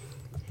bodies.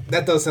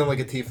 That does sound like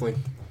a tiefling.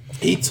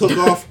 He took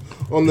off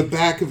on the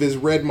back of his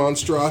red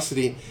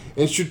monstrosity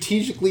and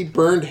strategically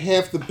burned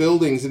half the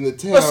buildings in the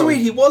town. Oh, so wait,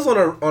 he was on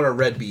a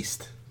red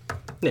beast.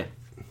 Yeah.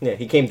 Yeah,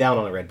 he came down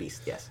on a red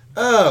beast, yes.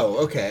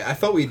 Oh, okay. I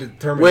thought we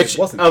determined Which, it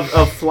wasn't.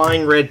 of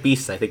flying red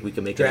beasts, I think we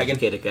can make Dragon.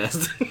 an educated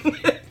guess.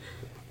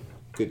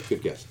 Good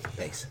guess.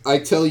 Thanks. I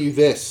tell you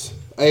this,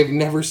 I have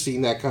never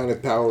seen that kind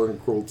of power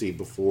and cruelty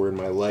before in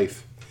my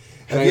life.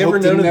 And Have I you ever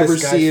hope to known of never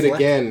this guy see it Fleck?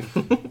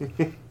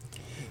 again.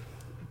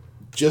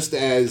 Just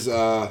as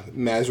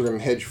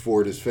Mazrim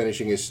Hedgeford is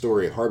finishing his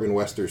story, Harbin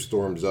Wester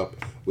storms up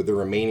with the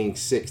remaining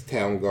 6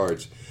 town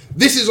guards.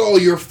 This is all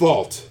your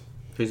fault!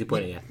 Who's he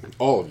pointing at?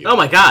 All of you. Oh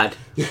my god!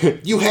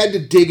 You had to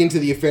dig into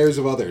the affairs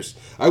of others.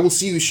 I will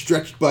see you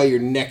stretched by your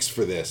necks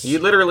for this. You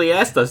literally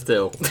asked us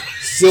to.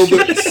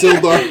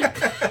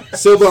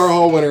 Sildar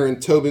Hallwinter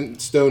and Tobin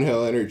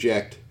Stonehill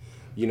interject.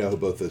 You know who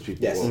both those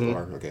people Yes.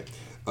 are. Okay.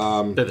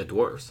 They're the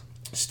dwarves.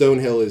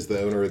 Stonehill is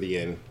the owner of the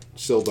inn.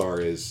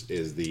 Sildar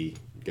is the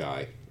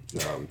guy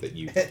that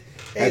you have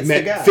it's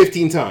the guy. met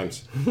 15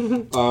 times.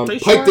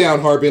 Pipe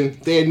down, Harbin.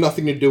 They had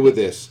nothing to do with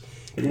this.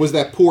 It was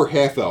that poor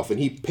half-elf, and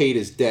he paid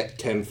his debt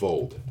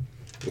tenfold.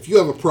 If you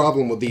have a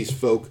problem with these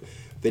folk,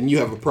 then you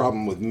have a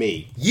problem with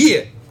me.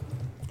 Yeah.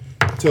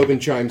 Tobin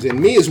chimes in.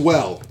 Me as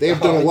well. They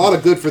have done a lot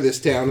of good for this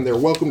town, and they're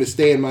welcome to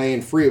stay in my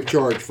inn free of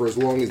charge for as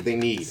long as they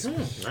need.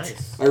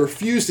 Nice. I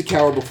refuse to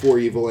cower before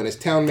evil, and as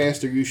town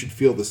master, you should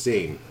feel the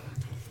same.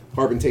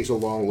 Harbin takes a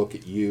long look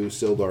at you,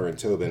 Sildar, and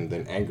Tobin,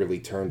 then angrily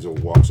turns and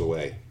walks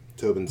away.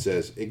 Tobin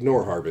says,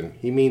 "Ignore Harbin.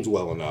 He means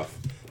well enough.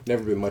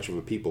 Never been much of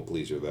a people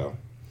pleaser, though.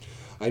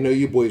 I know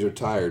you boys are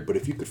tired, but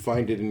if you could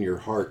find it in your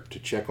heart to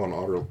check on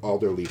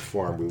Alderleaf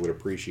Farm, we would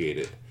appreciate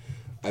it.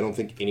 I don't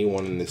think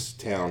anyone in this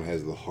town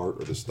has the heart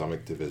or the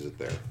stomach to visit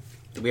there."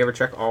 Did we ever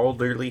check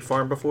Alderley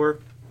Farm before?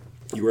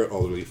 You were at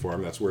Alderleaf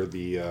Farm. That's where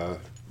the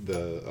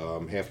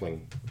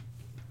halfling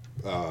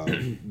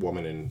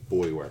woman and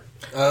boy were.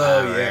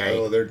 Oh, yeah. Alright.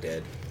 Oh, they're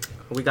dead.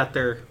 We got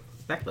their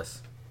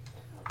necklace.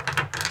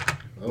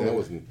 No,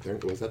 was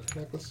that the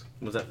necklace?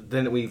 Was that?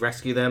 Didn't we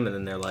rescue them and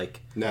then they're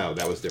like, No,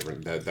 that was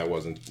different. That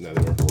wasn't. No,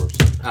 they weren't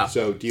dwarves. Oh.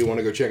 So, do you want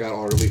to go check out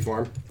Alderleaf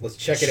Farm? Let's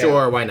check it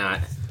sure, out. why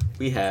not?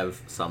 We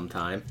have some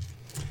time.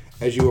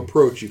 As you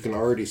approach, you can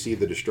already see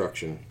the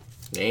destruction.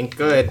 Ain't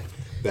good.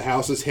 The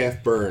house is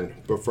half burned,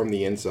 but from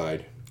the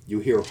inside, you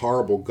hear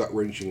horrible,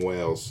 gut-wrenching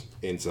wails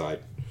inside.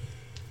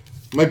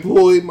 My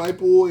boy, my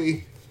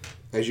boy!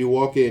 As you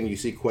walk in, you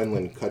see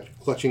Quenlin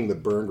clutching the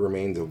burned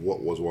remains of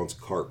what was once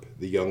Carp,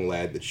 the young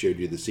lad that showed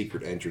you the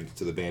secret entrance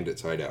to the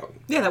bandits' hideout.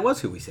 Yeah, that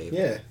was who we saved.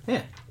 Yeah.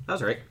 Yeah, that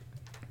was right.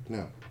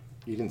 No,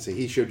 you didn't say.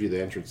 He showed you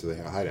the entrance to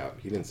the hideout.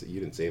 You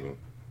didn't save him.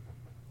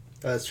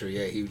 That's true.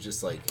 Yeah, he was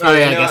just like. Oh,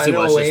 yeah, I know- guess he know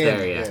was a just way in.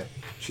 there, yeah.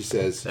 She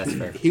says, That's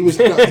fair. he was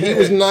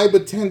nigh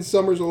but 10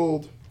 summers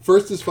old.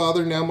 First his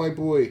father, now my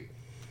boy.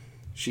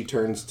 She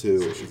turns to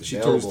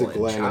available and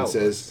Glenn and childless.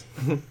 says,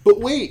 "But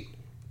wait,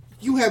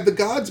 you have the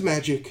god's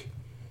magic.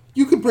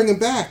 You can bring him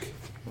back.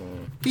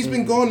 He's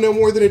been gone no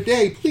more than a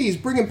day. Please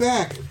bring him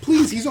back.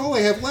 Please, he's all I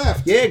have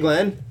left." Yeah,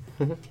 Glenn.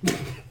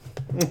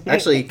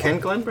 Actually, can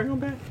Glenn bring him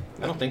back?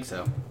 I don't think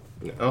so.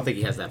 No. I don't think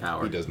he has that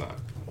power. He does not.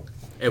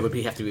 It would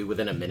have to be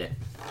within a minute.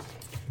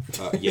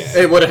 Yeah.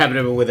 It would have happened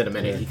to him within a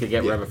minute. He could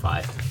get Yeah.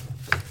 revivified,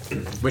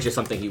 which is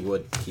something he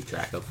would keep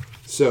track of.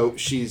 So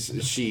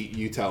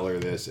you tell her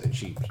this, and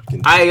she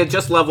can. I had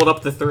just leveled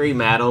up to 3,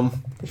 madam.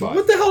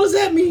 What the hell does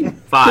that mean?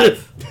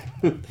 5.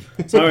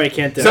 Sorry, I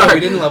can't do Sorry. We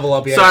didn't level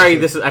up yet.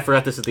 Sorry, I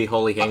forgot this is the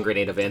holy hand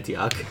grenade of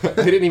Antioch. I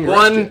didn't even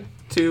rest 1, it.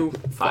 2,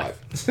 5.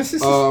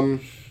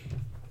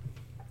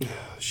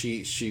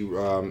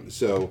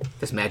 So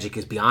This magic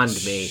is beyond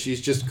me. she's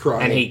just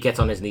crying. And he gets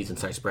on his knees and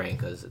starts spraying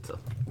because it's a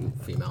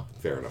female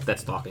Fair enough.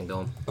 that's talking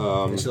to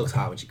him. She looks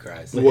hot when she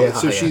cries. Well, Yeah,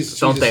 so yeah. she's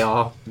Don't they just-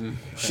 all?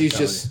 She's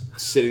just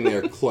sitting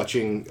there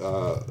clutching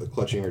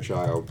her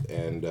child,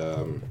 and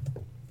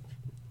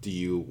what do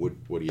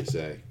you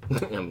say?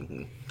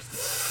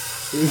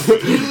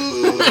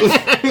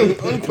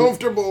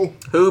 Uncomfortable.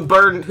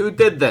 Who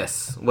did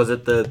this? Was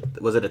it a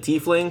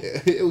tiefling?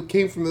 It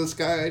came from the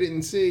sky I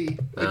didn't see.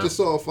 I just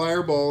saw a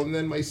fireball, and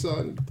then my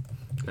son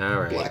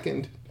All right.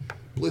 blackened,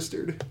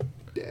 blistered,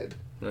 dead.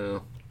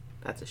 Oh,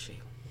 that's a shame.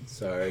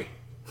 Sorry.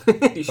 You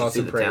should Thoughts see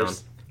and the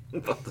prayers.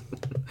 town.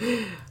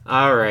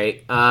 All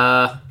right.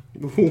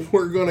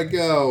 We're gonna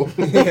go.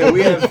 Yeah,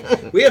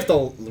 we have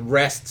to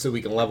rest so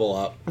we can level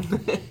up.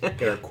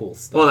 Get our cool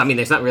stuff. Well, I mean,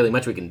 there's not really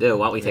much we can do.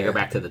 Why don't we take her Yeah.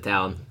 back to the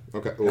town?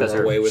 Okay. Because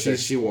her- away with it.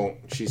 She won't.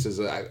 She says,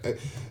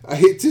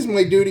 "It is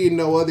my duty and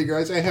no other,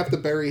 guys. I have to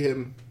bury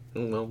him."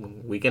 Well,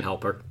 we can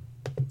help her.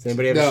 Does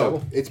anybody have a No,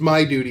 shovel? it's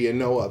my duty and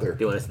no other. Do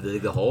you want us to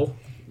dig the hole?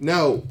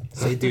 No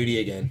Say duty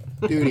again.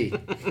 duty.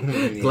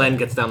 Glenn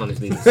gets down on his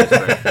knees and says,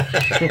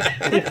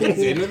 right. He's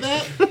into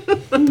that.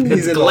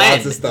 He's into Glenn.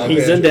 lots of stuff.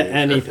 He's yeah. into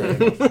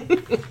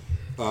anything.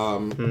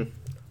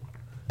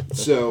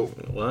 So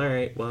Well, all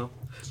right. Well,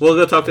 we'll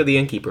go talk to the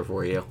innkeeper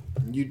for you,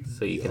 you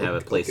so you can have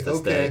a place to okay.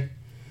 stay.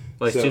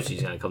 Well, I So- assume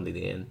she's gonna come to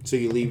the inn. So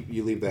you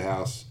leave the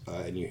house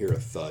and you hear a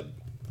thud.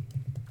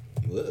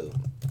 Whoa.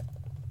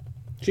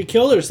 She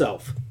killed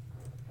herself.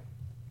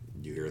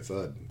 You hear a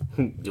thud.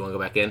 Do you want to go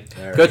back in?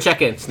 All Go right.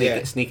 check in.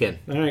 Yeah. Sneak in.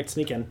 All right,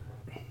 sneak in.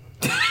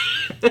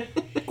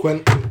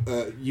 Quinn,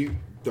 you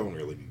don't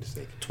really need to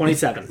sneak.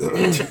 27.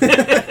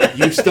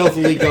 You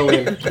stealthily go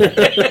in.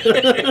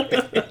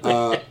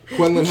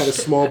 Quinlan had a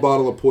small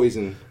bottle of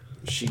poison.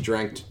 She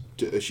drank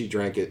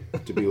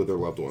it to be with her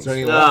loved ones. Is there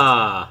any left?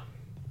 Ah.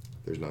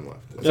 There's none left.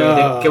 Is there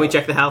anything- can we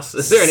check the house?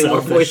 Is there any more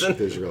Selfish. poison?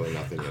 There's really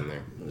nothing in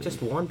there.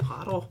 Just one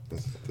bottle.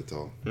 That's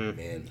all.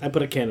 Man. I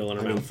put a candle in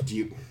her I mean, mouth. do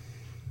you?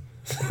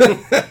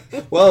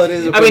 Well, it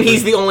is. I mean,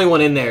 he's the only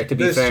one in there. To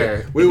be That's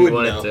fair, true. We if he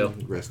wouldn't wanted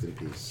know. Rest in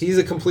peace. He's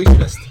a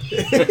completionist.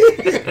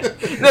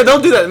 to. No,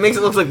 don't do that. It makes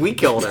it look like we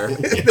killed her.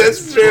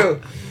 That's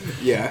true.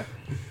 Yeah.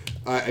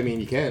 I mean,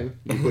 you can.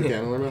 You put a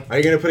candle in her mouth. Are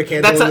you gonna put a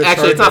candle? That's in the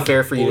actually it's charge not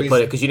fair for you to boys?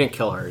 put it because you didn't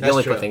kill her. You That's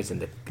only true. put things in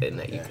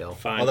that you kill.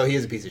 Fine. Although he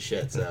is a piece of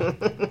shit, so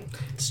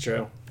It's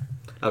true.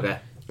 Okay.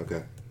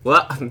 Okay.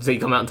 What? So you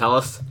come out and tell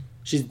us?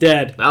 She's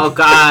dead. Oh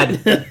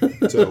God!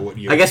 So what?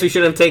 You, I guess we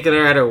should have taken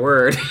her at her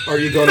word. Are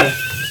you gonna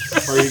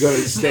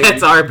stay?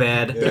 That's our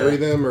bad. Bury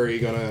them, or are you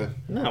gonna?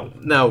 No.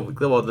 No,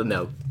 well,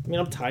 no. I mean,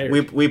 I'm tired.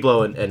 We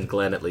blow and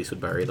Glenn at least would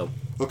bury them.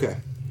 Okay.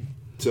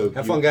 So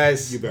have fun,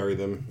 guys. You bury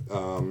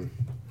them.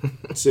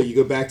 So you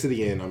go back to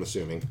the inn. I'm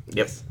assuming.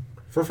 Yep.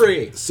 For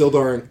free.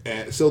 Sildar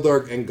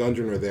and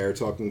Gundren are there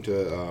talking to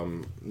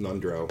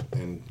Nundro,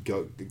 and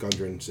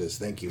Gundren says,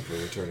 "Thank you for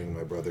returning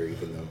my brother,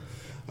 even though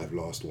I've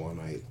lost one.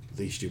 At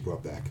least you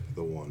brought back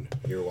the one.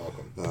 You're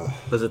welcome.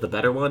 Was it the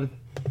better one?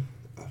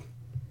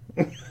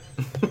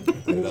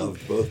 I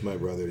loved both my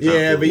brothers.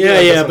 Yeah, but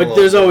yeah, but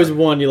there's always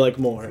one you like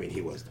more. I mean,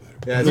 he was the better.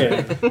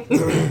 Yeah,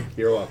 that's right.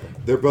 You're welcome.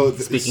 They're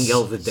both Speaking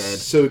of the dead.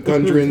 So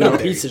Gundren, Not a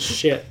piece of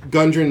shit.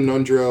 Gundren,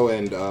 Nundro,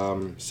 and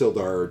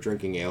Sildar are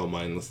drinking ale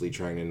mindlessly,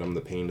 trying to numb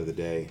the pain of the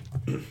day.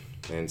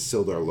 And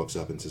Sildar looks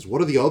up and says,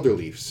 "What are the alder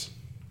leaves?"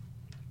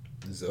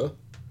 Zuh.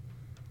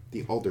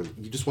 The alder.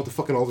 You just want the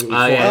fucking alder leaf.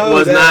 Oh yeah, Oh, it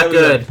was that not was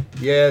good.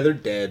 Yeah, they're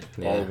dead.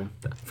 All Yeah. of them.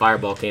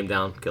 Fireball came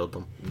down, killed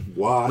them.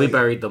 Why? We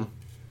buried them.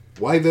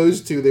 Why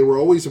those two? They were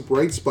always a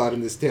bright spot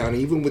in this town.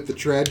 Even with the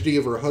tragedy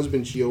of her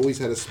husband, she always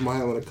had a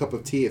smile and a cup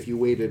of tea if you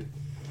waited.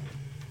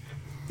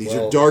 These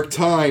Well- are dark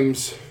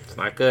times. It's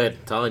not good.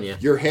 I'm telling you.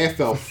 Your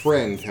half-elf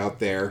friend out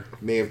there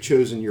may have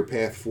chosen your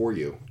path for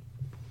you.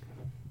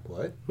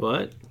 What?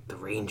 What? The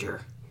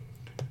ranger.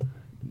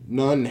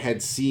 None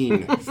had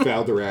seen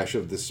Falderash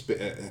of the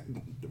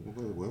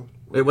what?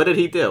 Wait, what did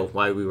he do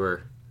while we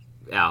were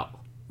out?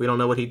 We don't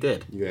know what he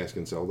did. You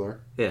asking Seldar?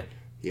 Yeah.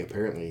 He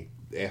apparently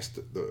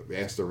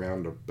asked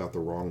around about the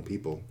wrong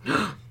people.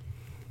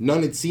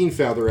 None had seen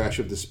Falderash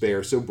of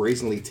Despair so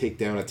brazenly take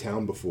down a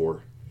town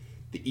before.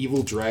 The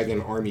evil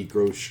dragon army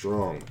grows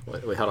strong.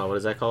 Wait, hold on. What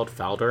is that called?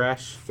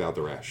 Falderash?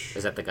 Falderash.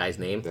 Is that the guy's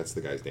name? That's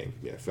the guy's name.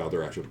 Yeah,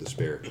 Falderash of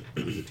Despair.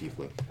 He's a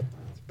tiefling.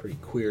 Pretty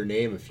queer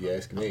name, if you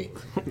ask me.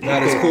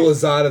 Not as cool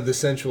as Zod of the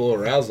Sensual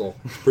Arousal.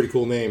 Pretty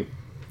cool name.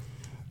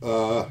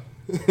 The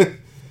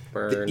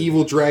Burn.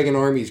 evil dragon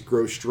armies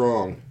grow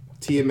strong.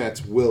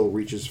 Tiamat's will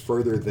reaches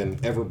further than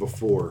ever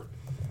before.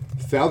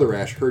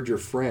 Falderash heard your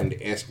friend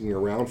asking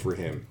around for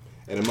him,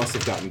 and it must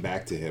have gotten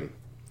back to him.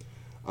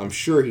 I'm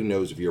sure he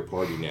knows of your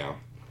party now,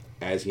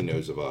 as he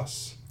knows of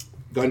us.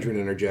 Gundren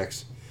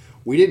interjects,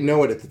 "We didn't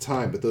know it at the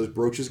time, but those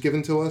brooches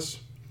given to us,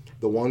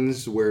 the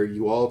ones where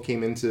you all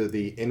came into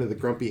the Inn of the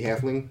Grumpy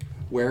Halfling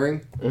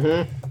wearing,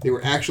 they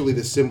were actually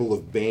the symbol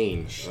of Bane,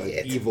 an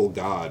Shit. evil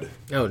god,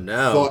 Oh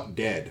no. thought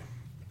dead.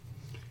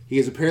 He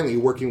is apparently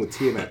working with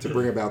Tiamat to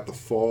bring about the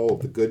fall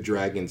of the good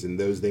dragons and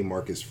those they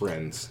mark as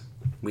friends."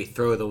 We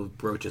throw the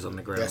brooches on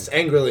the ground. Yes,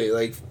 angrily,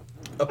 like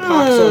a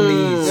pox on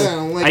these. Yeah, I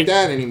don't like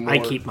that anymore. I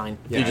keep mine.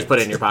 Yeah, You just put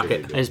it in your it's a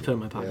pocket. good I just put it in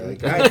my pocket.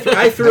 Yeah, like,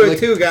 I threw I like- it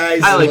too,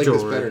 guys. I I like like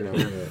this jewelry.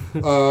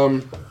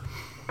 better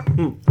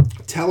now.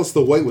 Talus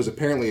the White was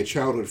apparently a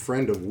childhood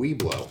friend of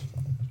Weeblow.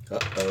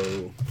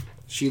 Uh-oh.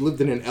 She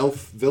lived in an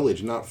elf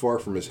village not far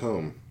from his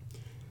home.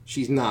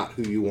 She's not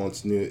who you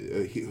once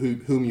knew,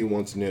 whom you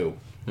once knew.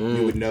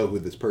 You would know who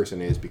this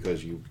person is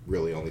because you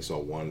really only saw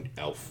one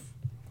elf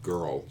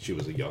girl. She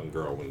was a young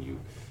girl when you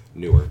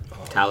knew her.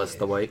 Talus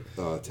the White.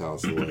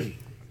 Talus the White.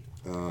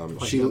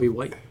 Why she gotta be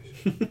white?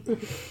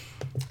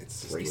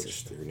 It's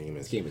Racist. Her name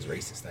is. This game is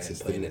racist. I ain't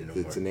It's, playing it no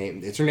more. it's a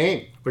name. It's her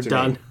name. We're It's her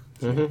done.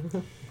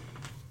 name.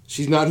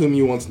 She's not whom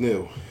you once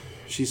knew.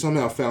 She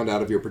somehow found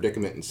out of your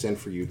predicament and sent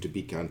for you to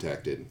be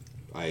contacted.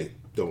 I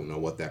don't know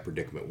what that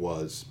predicament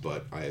was,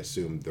 but I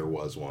assumed there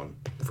was one.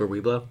 For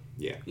Weeblo?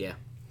 Yeah. Yeah.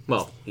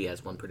 Well, he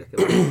has one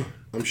predicament.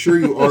 I'm sure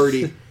you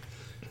already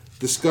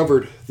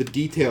discovered the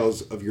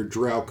details of your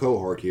drow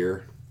cohort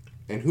here.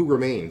 And who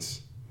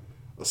remains?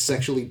 A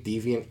sexually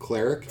deviant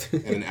cleric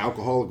and an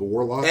alcoholic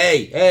warlock?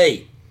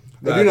 Hey!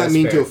 I do not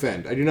mean to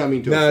offend. I do not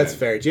mean to offend. No, that's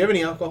fair. Do you have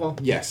any alcohol?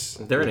 Yes.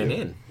 They're in an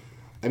inn.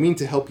 I mean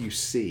to help you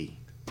see.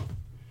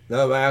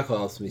 No, my alcohol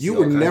helps me see You all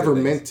were kinds of never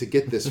things. meant to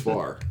get this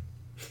far.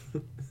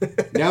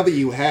 Now that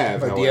you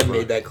have, Our however, DM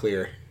made that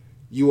clear.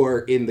 you are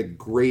in the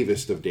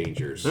gravest of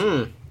dangers.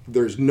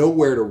 There's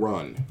nowhere to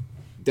run.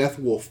 Death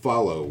will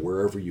follow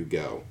wherever you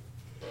go.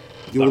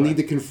 You will need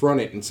to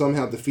confront it and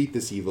somehow defeat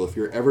this evil if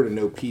you're ever to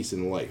know peace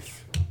in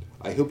life.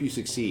 I hope you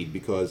succeed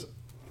because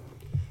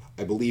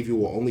I believe you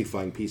will only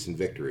find peace and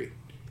victory.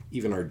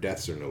 Even our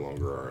deaths are no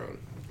longer our own.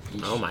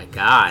 Oh my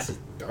god.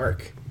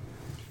 Dark.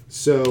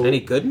 So, Any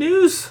good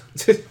news?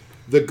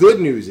 the good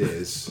news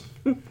is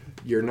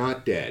you're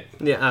not dead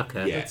Yeah,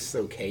 okay. yet. It's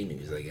okay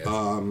news, I guess.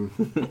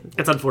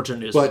 It's unfortunate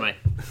news But-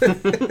 for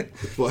me.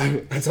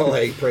 But, That's all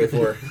I pray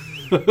for.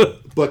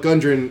 but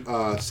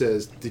Gundren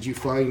says, did you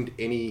find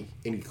any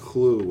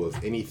clue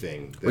of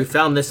anything? We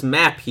found this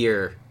map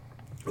here.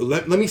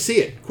 Let me see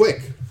it.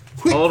 Quick.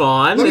 Hold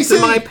on. Let me It's in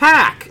see. my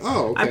pack.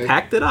 Oh, okay. I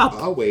packed it up.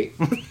 I'll wait.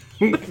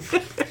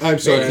 I'm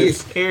sorry. Man,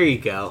 Here you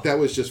go. That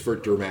was just for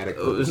dramatic It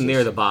was purposes.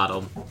 near the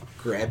bottom.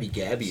 Grabby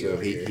Gabby So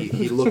over here.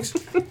 he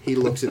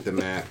looks at the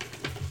map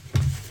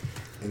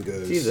and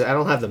goes, Jesus, I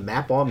don't have the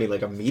map on me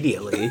like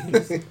immediately.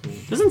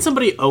 Doesn't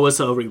somebody owe us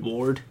a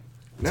reward?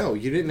 "No,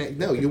 you didn't.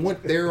 No, you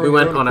went there. We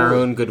went on our accord.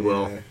 own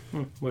goodwill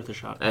Worth a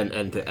shot.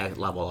 and to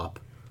level up.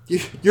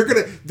 You're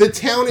gonna. The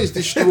town is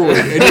destroyed,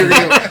 and you're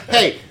gonna.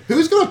 Hey,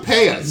 who's gonna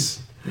pay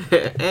us?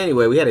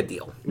 Anyway, we had a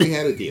deal. We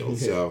had a deal.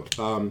 So,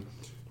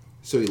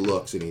 so he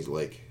looks and he's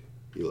like,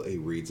 he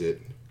reads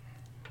it,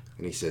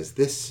 and he says,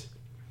 "This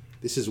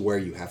is where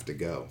you have to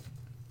go.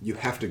 You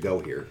have to go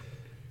here.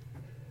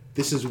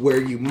 This is where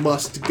you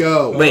must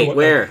go. Wait,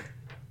 where?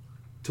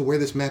 To where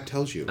this map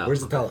tells you."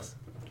 Where's the palace?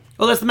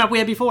 Oh, that's the map we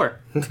had before.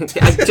 I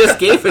just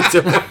gave it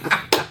to him.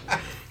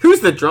 Who's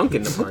the drunk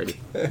in the party?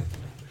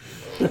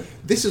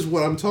 This is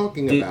what I'm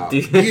talking Do- about.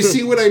 do- Do you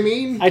see what I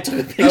mean? I took a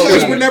You picture.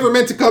 guys were never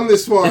meant to come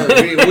this far.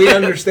 We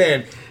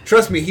understand.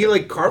 Trust me, he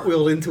like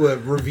cartwheeled into a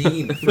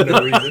ravine for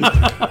no reason.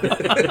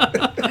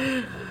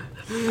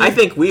 I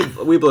think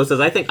Weeblo says,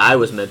 I think I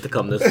was meant to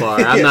come this far.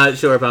 I'm Yeah. not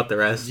sure about the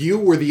rest. You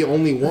were the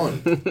only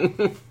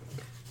one.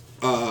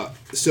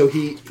 So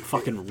he.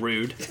 Fucking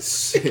rude.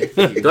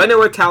 Do I know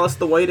where Talus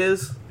the White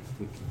is?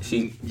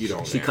 You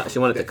don't. She now. she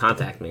wanted to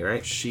contact me,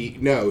 right? She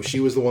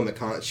was the one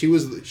that she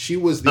was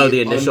the Oh,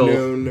 the initial-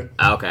 unknown.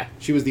 Ah, okay.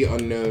 She was the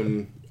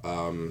unknown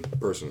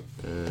person.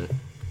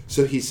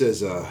 So he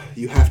says,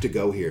 "You have to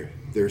go here.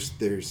 There's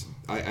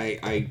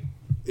I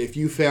if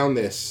you found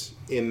this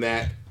in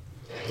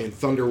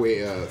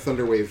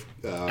Thunderwave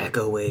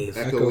Echo Wave.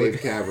 Echo Wave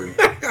Cavern.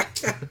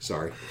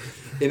 Sorry,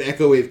 in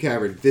Echo Wave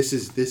Cavern. This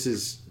is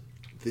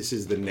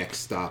the next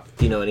stop.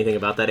 Do you know anything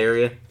about that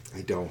area?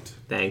 I don't.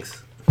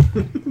 Thanks.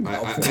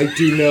 I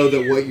do know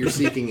that what you're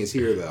seeking is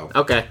here, though.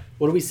 Okay.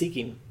 What are we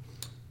seeking?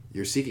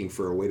 You're seeking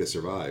for a way to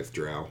survive,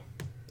 Drow.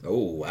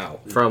 Oh wow.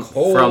 From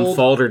Cold.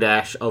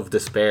 Folderdash of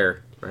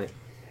Despair, right?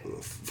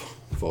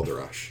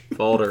 Falderash.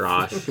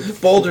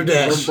 Folderosh. Boulder From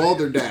Dash.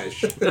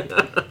 Balderdash.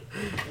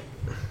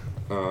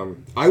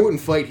 I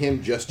wouldn't fight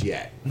him just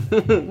yet.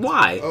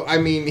 Why? Oh, I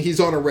mean, he's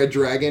on a red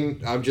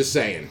dragon. I'm just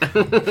saying.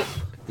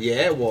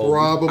 Yeah, well,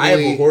 Probably- I have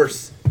a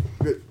horse.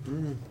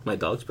 My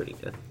dog's pretty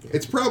good.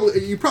 It's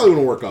probably you probably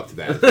want to work up to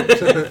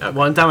that.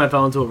 One time I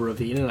fell into a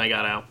ravine and I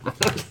got out.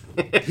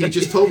 He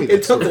just told me that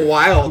It took story. a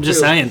while. I'm just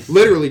too. saying.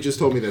 Literally just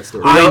told me that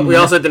story. We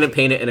also didn't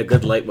paint it in a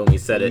good light when we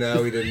said it.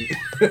 No, we didn't.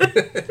 I mean,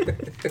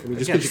 just I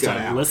because gotta you got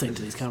start out. listening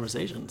to these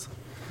conversations.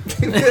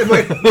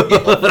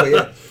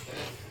 Yeah.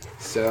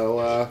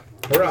 So,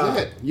 Hurrah.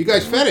 that's it. You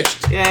guys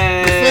finished.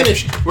 Yay!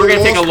 Finished. We're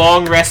gonna take a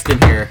long rest in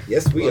here.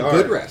 Yes, we A are.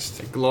 good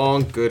rest.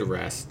 Long, good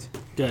rest.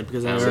 Good,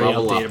 because I And already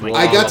level updated up. my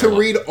I got to Level up.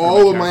 read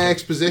all of my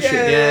exposition.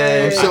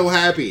 Yay. I'm so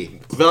happy.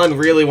 Velen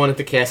really wanted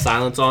to cast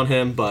silence on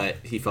him, but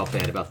he felt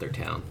bad about their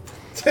town.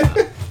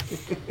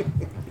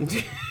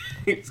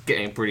 It's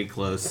getting pretty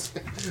close.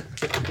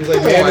 He's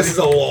like, man, this is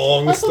a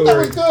long I thought that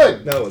was story.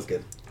 good. No, it was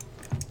good.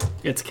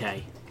 It's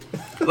K.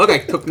 Look, I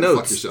took Fuck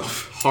notes.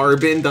 yourself.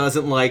 Harbin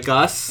doesn't like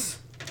us.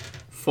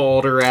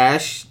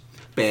 Falderash,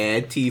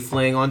 bad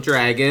tiefling on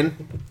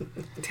dragon.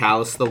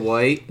 Talus the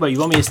White. Wait, you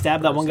want me to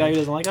stab that one guy who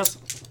doesn't like us?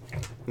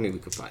 I mean, we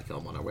could probably kill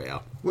him on our way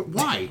out.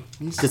 Why?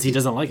 Because he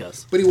doesn't like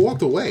us. But he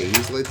walked away.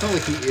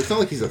 It's not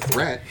like he's a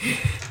threat.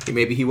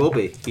 Maybe he will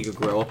be. He could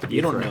grow up and be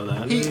You a don't threat. know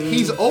that.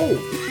 He's old.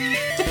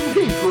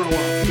 He grow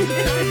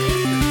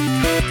up.